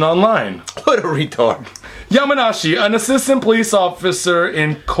auction online. What a retard. Yamanashi, an assistant police officer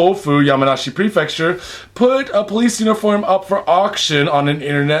in Kofu, Yamanashi Prefecture, put a police uniform up for auction on an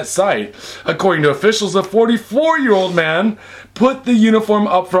internet site. According to officials, a 44-year-old man put the uniform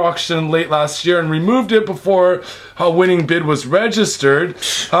up for auction late last year and removed it before a winning bid was registered.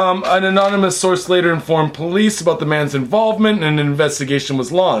 An anonymous source later informed police about the man's involvement, and an investigation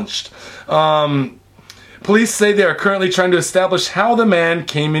was launched. Police say they are currently trying to establish how the man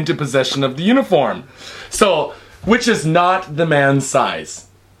came into possession of the uniform. So, which is not the man's size.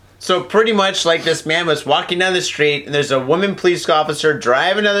 So pretty much like this man was walking down the street, and there's a woman police officer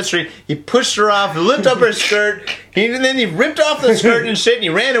driving down the street. He pushed her off, lifted up her skirt, and then he ripped off the skirt and shit, and he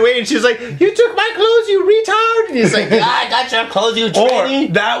ran away, and she's like, you took my clothes, you retard! And he's like, yeah, I got your clothes, you tranny.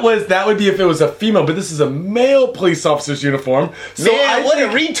 Or that would be if it was a female, but this is a male police officer's uniform. So man, what a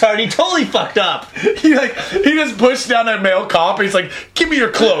retard, he totally fucked up. He just pushed down that male cop, and he's like, give me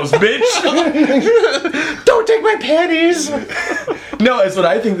your clothes, bitch! Don't take my panties! No, it's what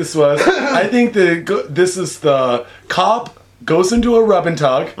I think this was. I think this is the cop goes into a rub and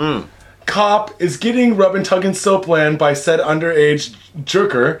tug. Cop is getting rub and tug in Soapland by said underage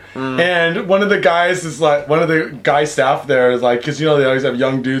jerker, and one of the guys is like, one of the guy staff there is like, because you know they always have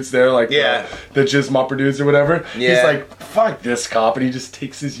young dudes there, like the jizz mopper dudes or whatever. He's like, fuck this cop, and he just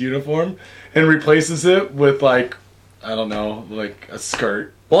takes his uniform and replaces it with like, I don't know, like a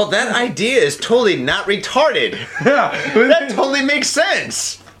skirt. Well, that idea is totally not retarded. Yeah. That totally makes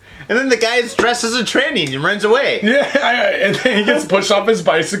sense. And then the guy is dressed as a tranny and runs away. Yeah, and then he gets pushed off his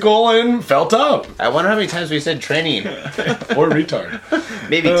bicycle and felt up. I wonder how many times we said tranny. Or retard.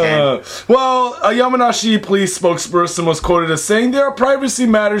 Maybe 10. Well, a Yamanashi police spokesperson was quoted as saying, there are privacy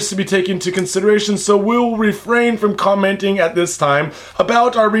matters to be taken into consideration, so we'll refrain from commenting at this time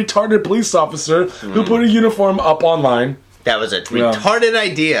about our retarded police officer who put a uniform up online. That was a retarded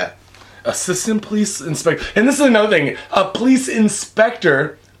idea. assistant police inspector. And this is another thing. A police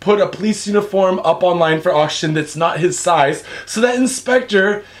inspector put a police uniform up online for auction that's not his size. So that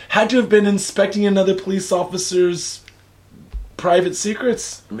inspector had to have been inspecting another police officer's private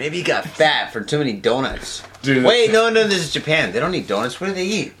secrets. Maybe he got fat for too many donuts. Dude, wait, no, this is Japan. They don't eat donuts. What do they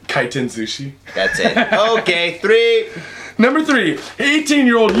eat? Kaiten sushi. That's it. Okay, 3. Number 3,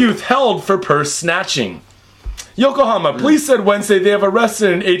 18-year-old youth held for purse snatching. Yokohama, police said Wednesday they have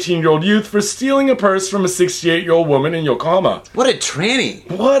arrested an 18-year-old youth for stealing a purse from a 68-year-old woman in Yokohama. What a tranny.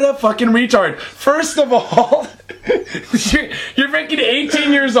 What a fucking retard. First of all, you're freaking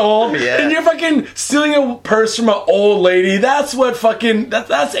 18 years old, and you're fucking stealing a purse from an old lady. That's what fucking,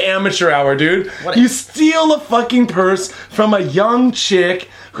 that's amateur hour, dude. You steal a fucking purse from a young chick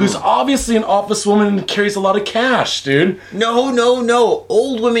who's obviously an office woman and carries a lot of cash, dude. No.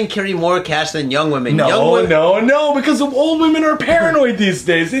 Old women carry more cash than young women. No, because old women are paranoid these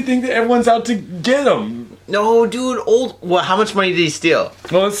days. They think that everyone's out to get them. No, dude, well, how much money did he steal?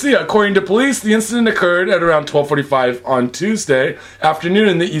 Well, let's see. According to police, the incident occurred at around 12:45 on Tuesday afternoon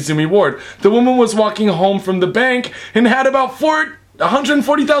in the Izumi ward. The woman was walking home from the bank and had about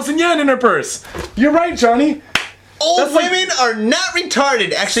 140,000 yen in her purse. You're right, Johnny. Old women are not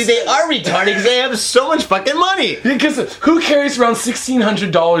retarded. Actually, they are retarded because they have so much fucking money. Because who carries around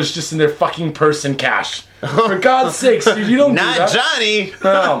 $1,600 just in their fucking purse in cash? For God's sakes, dude, you don't not do that. Johnny.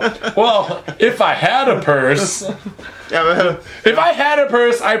 Well, if I had a purse,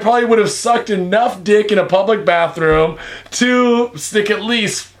 I probably would have sucked enough dick in a public bathroom to stick at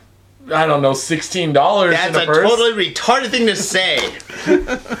least, I don't know, $16 in a purse. That's a totally retarded thing to say.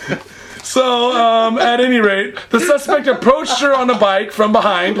 So, at any rate, the suspect approached her on a bike from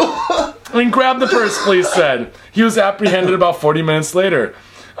behind and grabbed the purse, police said. He was apprehended about 40 minutes later.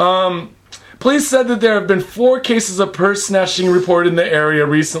 Police said that there have been 4 cases of purse snatching reported in the area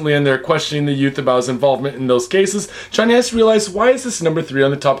recently, and they're questioning the youth about his involvement in those cases. Johnny has to realize, why is this number 3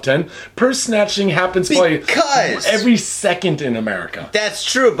 on the top 10? Purse snatching happens probably every second in America. That's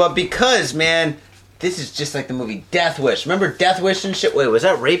true, but because, man, this is just like the movie Death Wish. Remember Death Wish and shit? Wait, was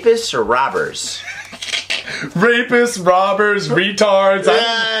that rapists or robbers? Rapists, robbers, retards.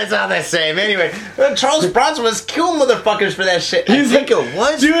 Yeah, it's all the same. Anyway, Charles Bronson was killing motherfuckers for that shit. I think it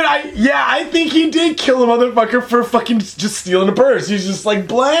was. Dude, I think he did kill a motherfucker for fucking just stealing a purse. He's just like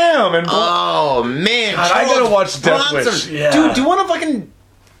blam and blam. Oh, man. God, I gotta watch Death Wish. Yeah. Dude, do you want to fucking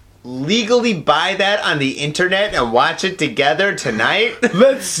legally buy that on the internet and watch it together tonight?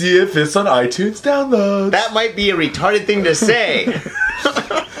 Let's see if it's on iTunes downloads. That might be a retarded thing to say.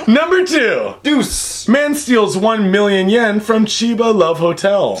 Number 2. Deuce. Man steals 1 million yen from Chiba Love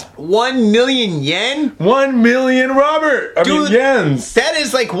Hotel. 1 million yen? 1 million, Robert. I mean, yens. That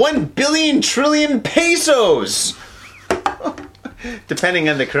is like 1 billion trillion pesos. Depending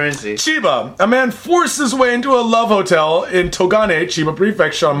on the currency. Chiba. A man forced his way into a love hotel in Togane, Chiba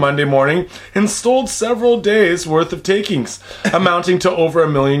Prefecture on Monday morning and stole several days' worth of takings, amounting to over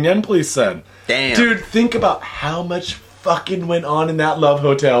 1 million yen, police said. Damn. Dude, think about how much fucking went on in that love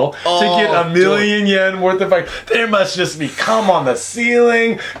hotel to get 1 million yen worth of, like, there must just be cum on the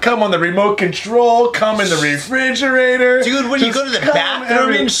ceiling, cum on the remote control, cum in the refrigerator. Dude, when you go to the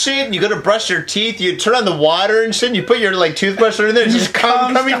bathroom and shit, and you go to brush your teeth, you turn on the water and shit, and you put your like toothbrush in there, and just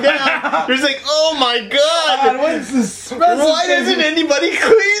cum coming down. You're just like, oh my god, what is this? Why doesn't anybody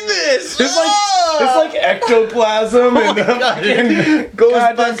clean this? It's like ectoplasm and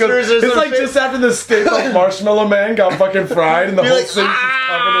Ghostbusters or something. It's like just after the steak like Marshmallow Man got fucking fried and the whole thing's covered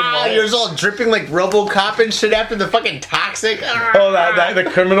in white. You're all dripping like RoboCop and shit after the fucking toxic. Oh, that the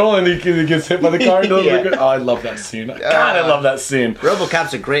criminal and he gets hit by the car. Oh, I love that scene. God, I love that scene.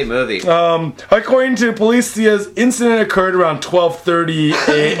 RoboCop's a great movie. According to police, the incident occurred around 12:30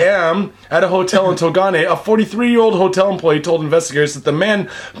 a.m. at a hotel in Togane. A 43-year-old hotel employee told investigators that the man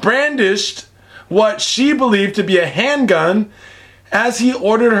brandished what she believed to be a handgun as he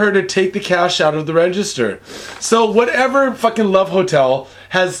ordered her to take the cash out of the register. So whatever fucking love hotel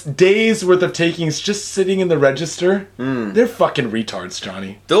has days worth of takings just sitting in the register, they're fucking retards,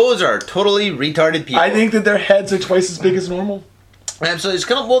 Johnny. Those are totally retarded people. I think that their heads are twice as big as normal. Absolutely. It's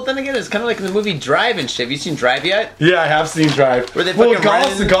kind of, well, then again, it's kind of like in the movie Drive and shit. Have you seen Drive yet? Yeah, I have seen Drive. Where they fucking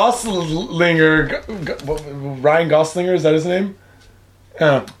Goslinger, Ryan Goslinger, is that his name?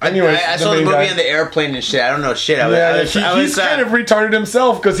 Anyways, I saw the movie on the airplane and shit. I don't know shit. He's kind of retarded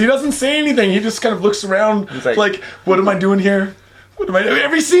himself because he doesn't say anything. He just kind of looks around like, what am I doing here? What am I doing?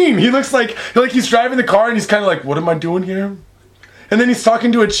 Every scene, he looks like he's driving the car and he's kind of like, what am I doing here? And then he's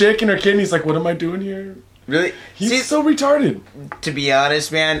talking to a chick and her kid and he's like, what am I doing here? Really? He's so retarded. To be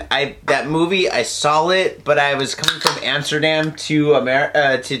honest, man, that movie, I saw it, but I was coming from Amsterdam to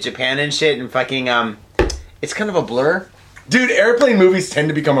to Japan and shit, and fucking it's kind of a blur. Dude, airplane movies tend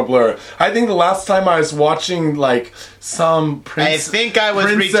to become a blur. I think the last time I was watching like some princess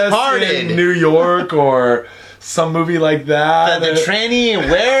retarded in New York or some movie like that. The tranny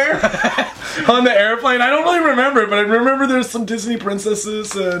where? On the airplane. I don't really remember, but I remember there's some Disney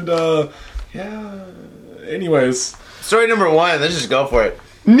princesses and yeah. Anyways. Story number 1, let's just go for it.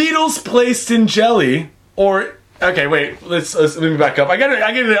 Needles placed in jelly or okay, wait, let's let me back up. I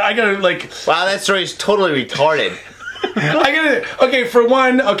gotta like wow, that story's totally retarded. Okay, for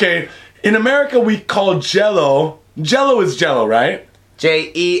one, in America we call Jello is Jello, right?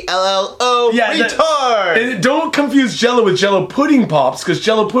 Jello, yeah, retard! Don't confuse Jello with Jello pudding pops, because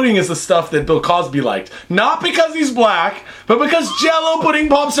Jello pudding is the stuff that Bill Cosby liked. Not because he's black, but because Jello pudding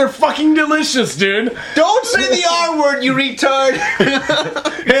pops are fucking delicious, dude. Don't say the R word, you retard!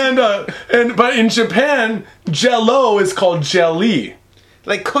 But in Japan, Jello is called jelly.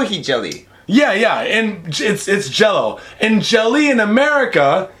 Like cookie jelly. Yeah, and it's Jello. And jelly in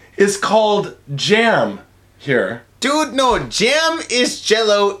America is called jam here. Dude, no, jam is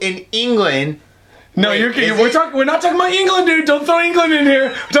Jello in England. No, we're not talking about England, dude. Don't throw England in here.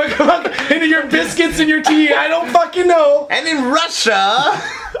 We're talking about into your biscuits and your tea. I don't fucking know. And in Russia.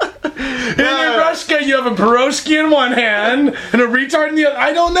 In Russia, you have a pierogi in one hand and a retard in the other.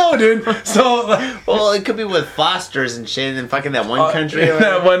 I don't know, dude. So, well, it could be with Foster's and shit in fucking that one country.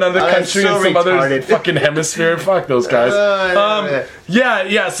 That one other country and some other fucking hemisphere. Fuck those guys.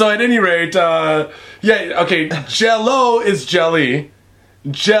 Yeah. So at any rate, Jello is jelly.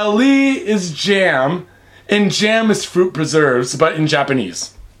 Jelly is jam, and jam is fruit preserves, but in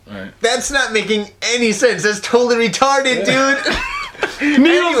Japanese. Right. That's not making any sense. That's totally retarded, dude.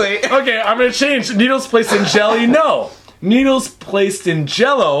 Anyway. Okay, I'm gonna change. Needles placed in jelly? No. Needles placed in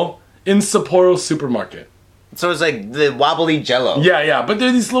Jello in Sapporo supermarket. So it's like the wobbly Jello. Yeah, but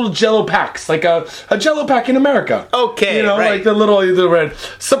they're these little Jello packs, like a Jello pack in America. Okay, like the red.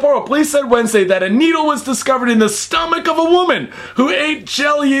 Sapporo police said Wednesday that a needle was discovered in the stomach of a woman who ate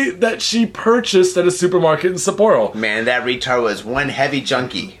jelly that she purchased at a supermarket in Sapporo. Man, that retard was one heavy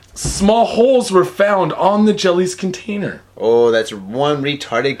junkie. Small holes were found on the jelly's container. Oh, that's one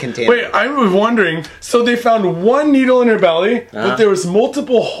retarded container. Wait, I was wondering, so they found one needle in her belly, but there was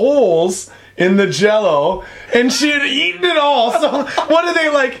multiple holes in the Jello, and she had eaten it all. So what are they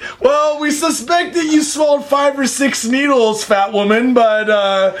like? Well, we suspect that you swallowed 5 or 6 needles, fat woman, but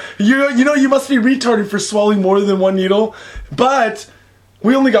you must be retarded for swallowing more than one needle. But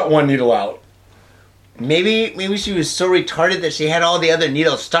we only got one needle out. Maybe she was so retarded that she had all the other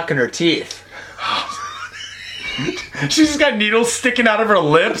needles stuck in her teeth. She's just got needles sticking out of her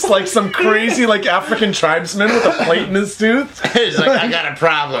lips like some crazy like African tribesman with a plate in his tooth. It's like, I got a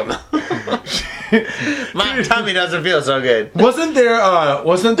problem. My tummy doesn't feel so good. Wasn't there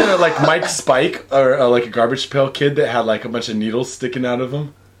like Mike Spike or like a Garbage Pail Kid that had like a bunch of needles sticking out of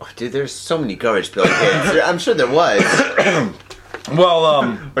him? Oh, dude, there's so many Garbage Pail Kids. I'm sure there was.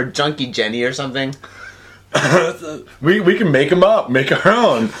 Well, or Junkie Jenny or something. we can make them up, make our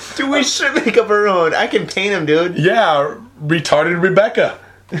own. Dude, we should make up our own. I can paint them, dude. Yeah, retarded Rebecca.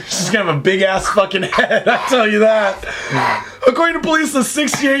 She's gonna have a big ass fucking head, I tell you that. According to police, the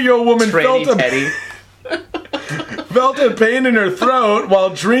 68-year-old woman felt a pain in her throat while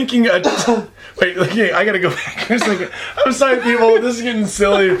drinking a... Wait, okay, I gotta go back for a second. I'm sorry, people, this is getting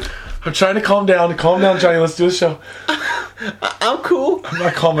silly. I'm trying to calm down. Calm down, Johnny. Let's do a show. I'm cool. I'm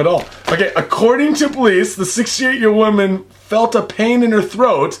not calm at all. Okay, according to police, the 68-year-old woman felt a pain in her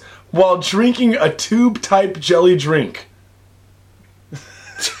throat while drinking a tube-type jelly drink.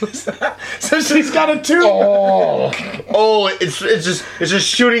 So she's got a tube. Oh, it's just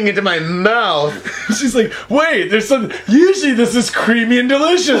shooting into my mouth. She's like, wait, there's some. Usually this is creamy and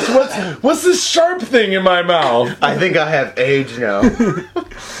delicious. What's this sharp thing in my mouth? I think I have AIDS now.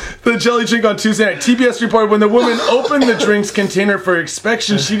 The jelly drink on Tuesday night. TBS reported when the woman opened the drink's container for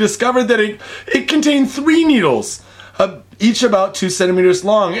inspection, she discovered that it contained 3 needles, each about 2 centimeters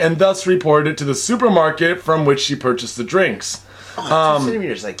long, and thus reported it to the supermarket from which she purchased the drinks. 2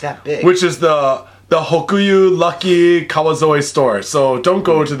 centimeters, like that big. Which is the Hokuyu Lucky Kawazoe store. So don't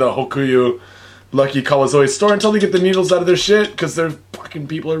go to the Hokuyu Lucky Kawazoe store until they get the needles out of their shit, because their fucking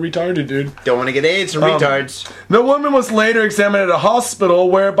people are retarded, dude. Don't want to get AIDS from retards. The woman was later examined at a hospital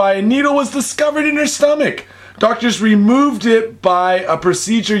whereby a needle was discovered in her stomach. Doctors removed it by a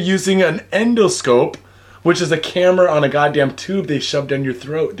procedure using an endoscope, which is a camera on a goddamn tube they shove down your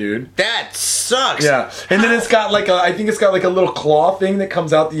throat, dude. That sucks. Yeah. And then it's got like I think it's got like a little claw thing that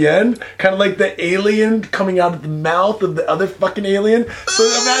comes out the end. Kind of like the alien coming out of the mouth of the other fucking alien. So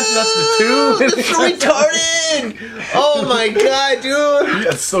imagine that's the tube. That's retarded. Oh my god, dude.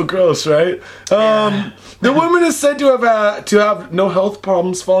 Yeah, it's so gross, right? The woman is said to have no health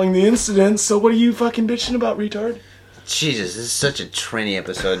problems following the incident, so what are you fucking bitching about, retard? Jesus, this is such a trendy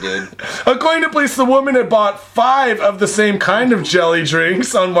episode, dude. According to police, the woman had bought 5 of the same kind of jelly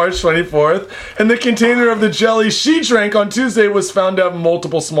drinks on March 24th, and the container of the jelly she drank on Tuesday was found to have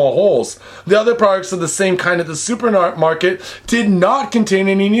multiple small holes. The other products of the same kind at the supermarket did not contain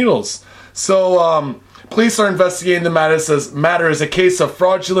any needles. So, police are investigating the matter as a case of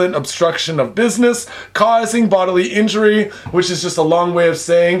fraudulent obstruction of business causing bodily injury, which is just a long way of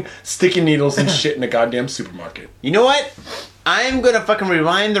saying sticking needles and shit in a goddamn supermarket. You know what? I'm gonna fucking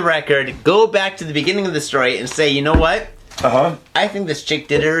rewind the record, go back to the beginning of the story, and say, you know what? I think this chick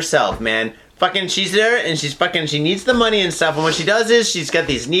did it herself, man. Fucking, she's there, and she needs the money and stuff, and what she does is, she's got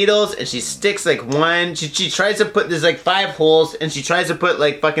these needles, and she sticks, like, she tries to put, there's, like, 5 holes, and she tries to put,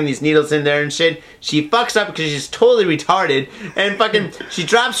 like, fucking these needles in there and shit. She fucks up because she's totally retarded, and fucking, she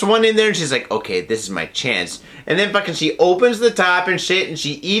drops one in there, and she's like, okay, this is my chance. And then fucking she opens the top and shit, and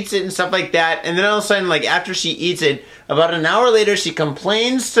she eats it and stuff like that, and then all of a sudden, like, after she eats it, about an hour later, she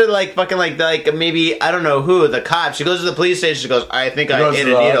complains to, like, fucking, like maybe, I don't know who, the cop. She goes to the police station, she goes, I think I ate a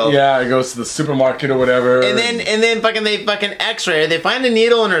needle. Yeah, it goes to the supermarket or whatever. And then fucking they fucking x-ray her. They find a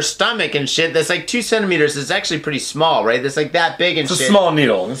needle in her stomach and shit that's like 2 centimeters. It's actually pretty small, right? That's like that big and shit. It's a small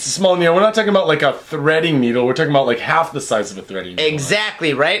needle. It's a small needle. We're not talking about like a threading needle. We're talking about like half the size of a threading needle.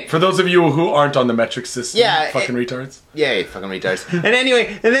 Exactly, right? For those of you who aren't on the metric system, fucking retards. Yeah, you fucking retards. And anyway,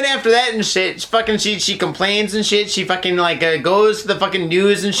 and then after that and shit, she complains and shit. She fucking like goes to the fucking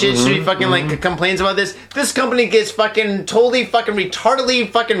news and shit. She fucking like complains about this. This company gets fucking totally fucking retardedly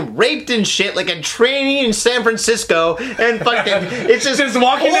fucking raped and shit like a trainee in San Francisco. And fucking, it's just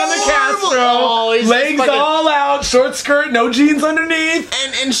walking down the Castro, legs fucking, all out, short skirt, no jeans underneath.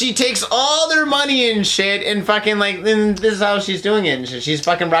 And she takes all their money and shit and fucking like, and this is how she's doing it. And she's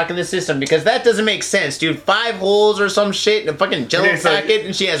fucking rocking the system because that doesn't make sense, dude. 5 holes or some shit in a fucking Jello packet,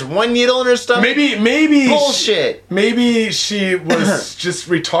 and she has 1 needle in her stomach. Maybe bullshit. Maybe she was just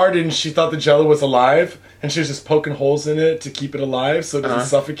retarded and she thought the Jello was alive, and she was just poking holes in it to keep it alive so it doesn't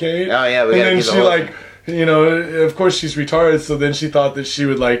suffocate. Oh yeah, and then she like. You know, of course she's retarded, so then she thought that she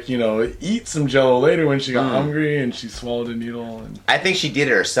would, like, you know, eat some Jello later when she got hungry, and she swallowed a needle. And I think she did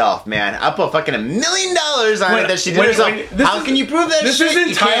it herself, man. I'll put fucking $1 million on it that she did it herself. How can you prove that this shit? This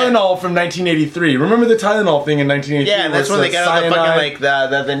isn't Tylenol from 1983. Remember the Tylenol thing in 1983? Yeah, that's when they got all the fucking, like,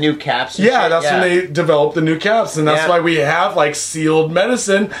 the new caps and yeah, shit. that's when they developed the new caps, and that's why we have, like, sealed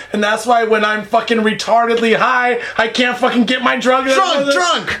medicine, and that's why when I'm fucking retardedly high, I can't fucking get my drug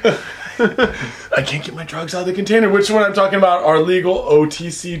drunk! I can't get my drugs out of the container. Which one I'm talking about are legal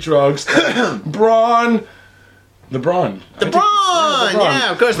OTC drugs. Braun. The Braun.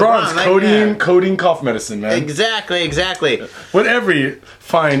 Yeah, of course. Braun's codeine cough medicine, man. Exactly. What every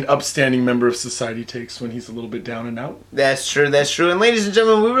fine, upstanding member of society takes when he's a little bit down and out. That's true. And ladies and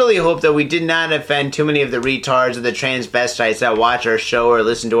gentlemen, we really hope that we did not offend too many of the retards or the transvestites that watch our show or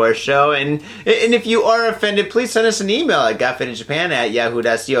listen to our show. And if you are offended, please send us an email at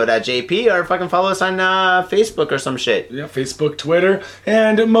gotfitjapan@yahoo.co.jp or fucking follow us on Facebook or some shit. Yeah, Facebook, Twitter,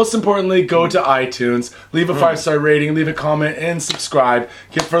 and most importantly, go to iTunes, leave a 5-star rating, leave a comment, and subscribe.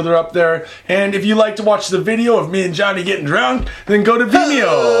 Get further up there. And if you like to watch the video of me and Johnny getting drunk, then go to Vimeo.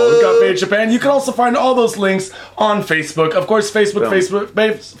 We've got Fade Japan. You can also find all those links on Facebook. Of course, Facebook.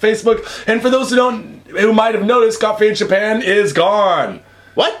 And for those who might have noticed, Got Fade Japan is gone.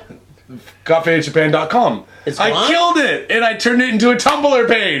 What? GotFadeJapan.com. I killed it, and I turned it into a Tumblr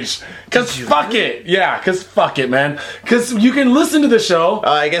page. Cause fuck it. Yeah, cause fuck it, man. Cause you can listen to the show.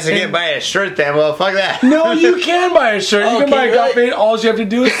 I guess I can't buy a shirt then. Well, fuck that. No, you can buy a shirt. You can buy a GotFade. All you have to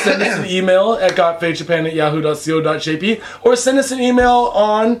do is send us an email at gotfadejapan@yahoo.co.jp or send us an email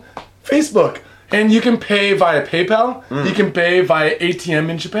on Facebook. And you can pay via PayPal. You can pay via ATM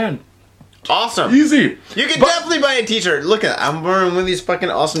in Japan. Awesome. Easy. You can definitely buy a t-shirt. Look at I'm wearing one of these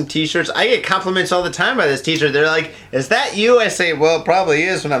fucking awesome t-shirts. I get compliments all the time by this t-shirt. They're like, is that you? I say, well, it probably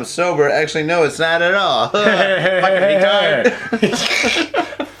is when I'm sober. Actually, no, it's not at all. Fucking retard.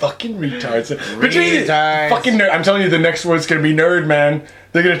 Fucking retards. Fucking nerd. I'm telling you, the next word's gonna be nerd, man.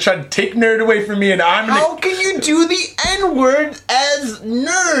 They're gonna try to take nerd away from me, and I'm gonna. How can you do the N-word as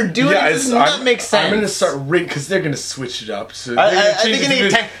nerd, dude? Yeah, it does not make sense. I'm gonna start because they're gonna switch it up. So I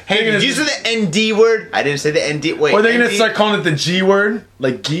think hey, did you say the ND word? I didn't say the ND. Wait, or they're gonna start calling it the G word,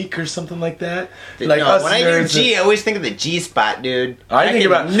 like geek or something like that. Like no, us when I hear G, I always think of the G spot, dude. I think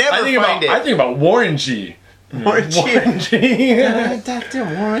about Warren G. Warren G. Warren G.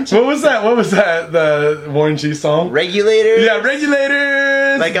 Warren G. What was that? The Warren G song? Regulators. Yeah,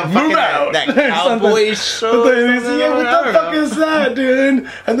 Regulators. Like a fucking that cowboy show. Yeah, what the fuck is that, dude?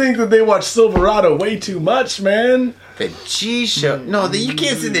 I think that they watch Silverado way too much, man. The G show. No, you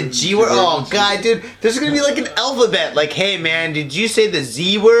can't say the G word. Oh god, dude. There's gonna be like an alphabet. Like, hey man, did you say the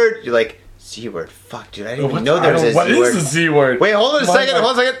Z word? You're like, Z word. Fuck, dude. I didn't even know there was a Z word. What is the Z word? Wait, hold on a second.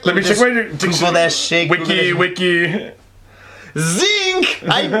 Let me check my dictionary. Google that shit. Wiki. Zinc!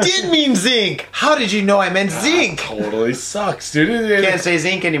 I did mean zinc! How did you know I meant zinc? Totally sucks, dude. Can't say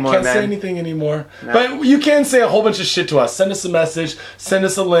zinc anymore, man. Can't say anything anymore. No. But you can say a whole bunch of shit to us. Send us a message. Send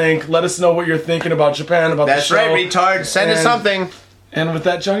us a link. Let us know what you're thinking about Japan, about the show. That's right, retard. Send us something. And with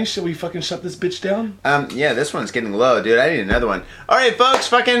that, Johnny, should we fucking shut this bitch down? Yeah, this one's getting low, dude. I need another one. Alright, folks,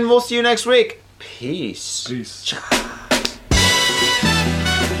 we'll see you next week. Peace. Peace.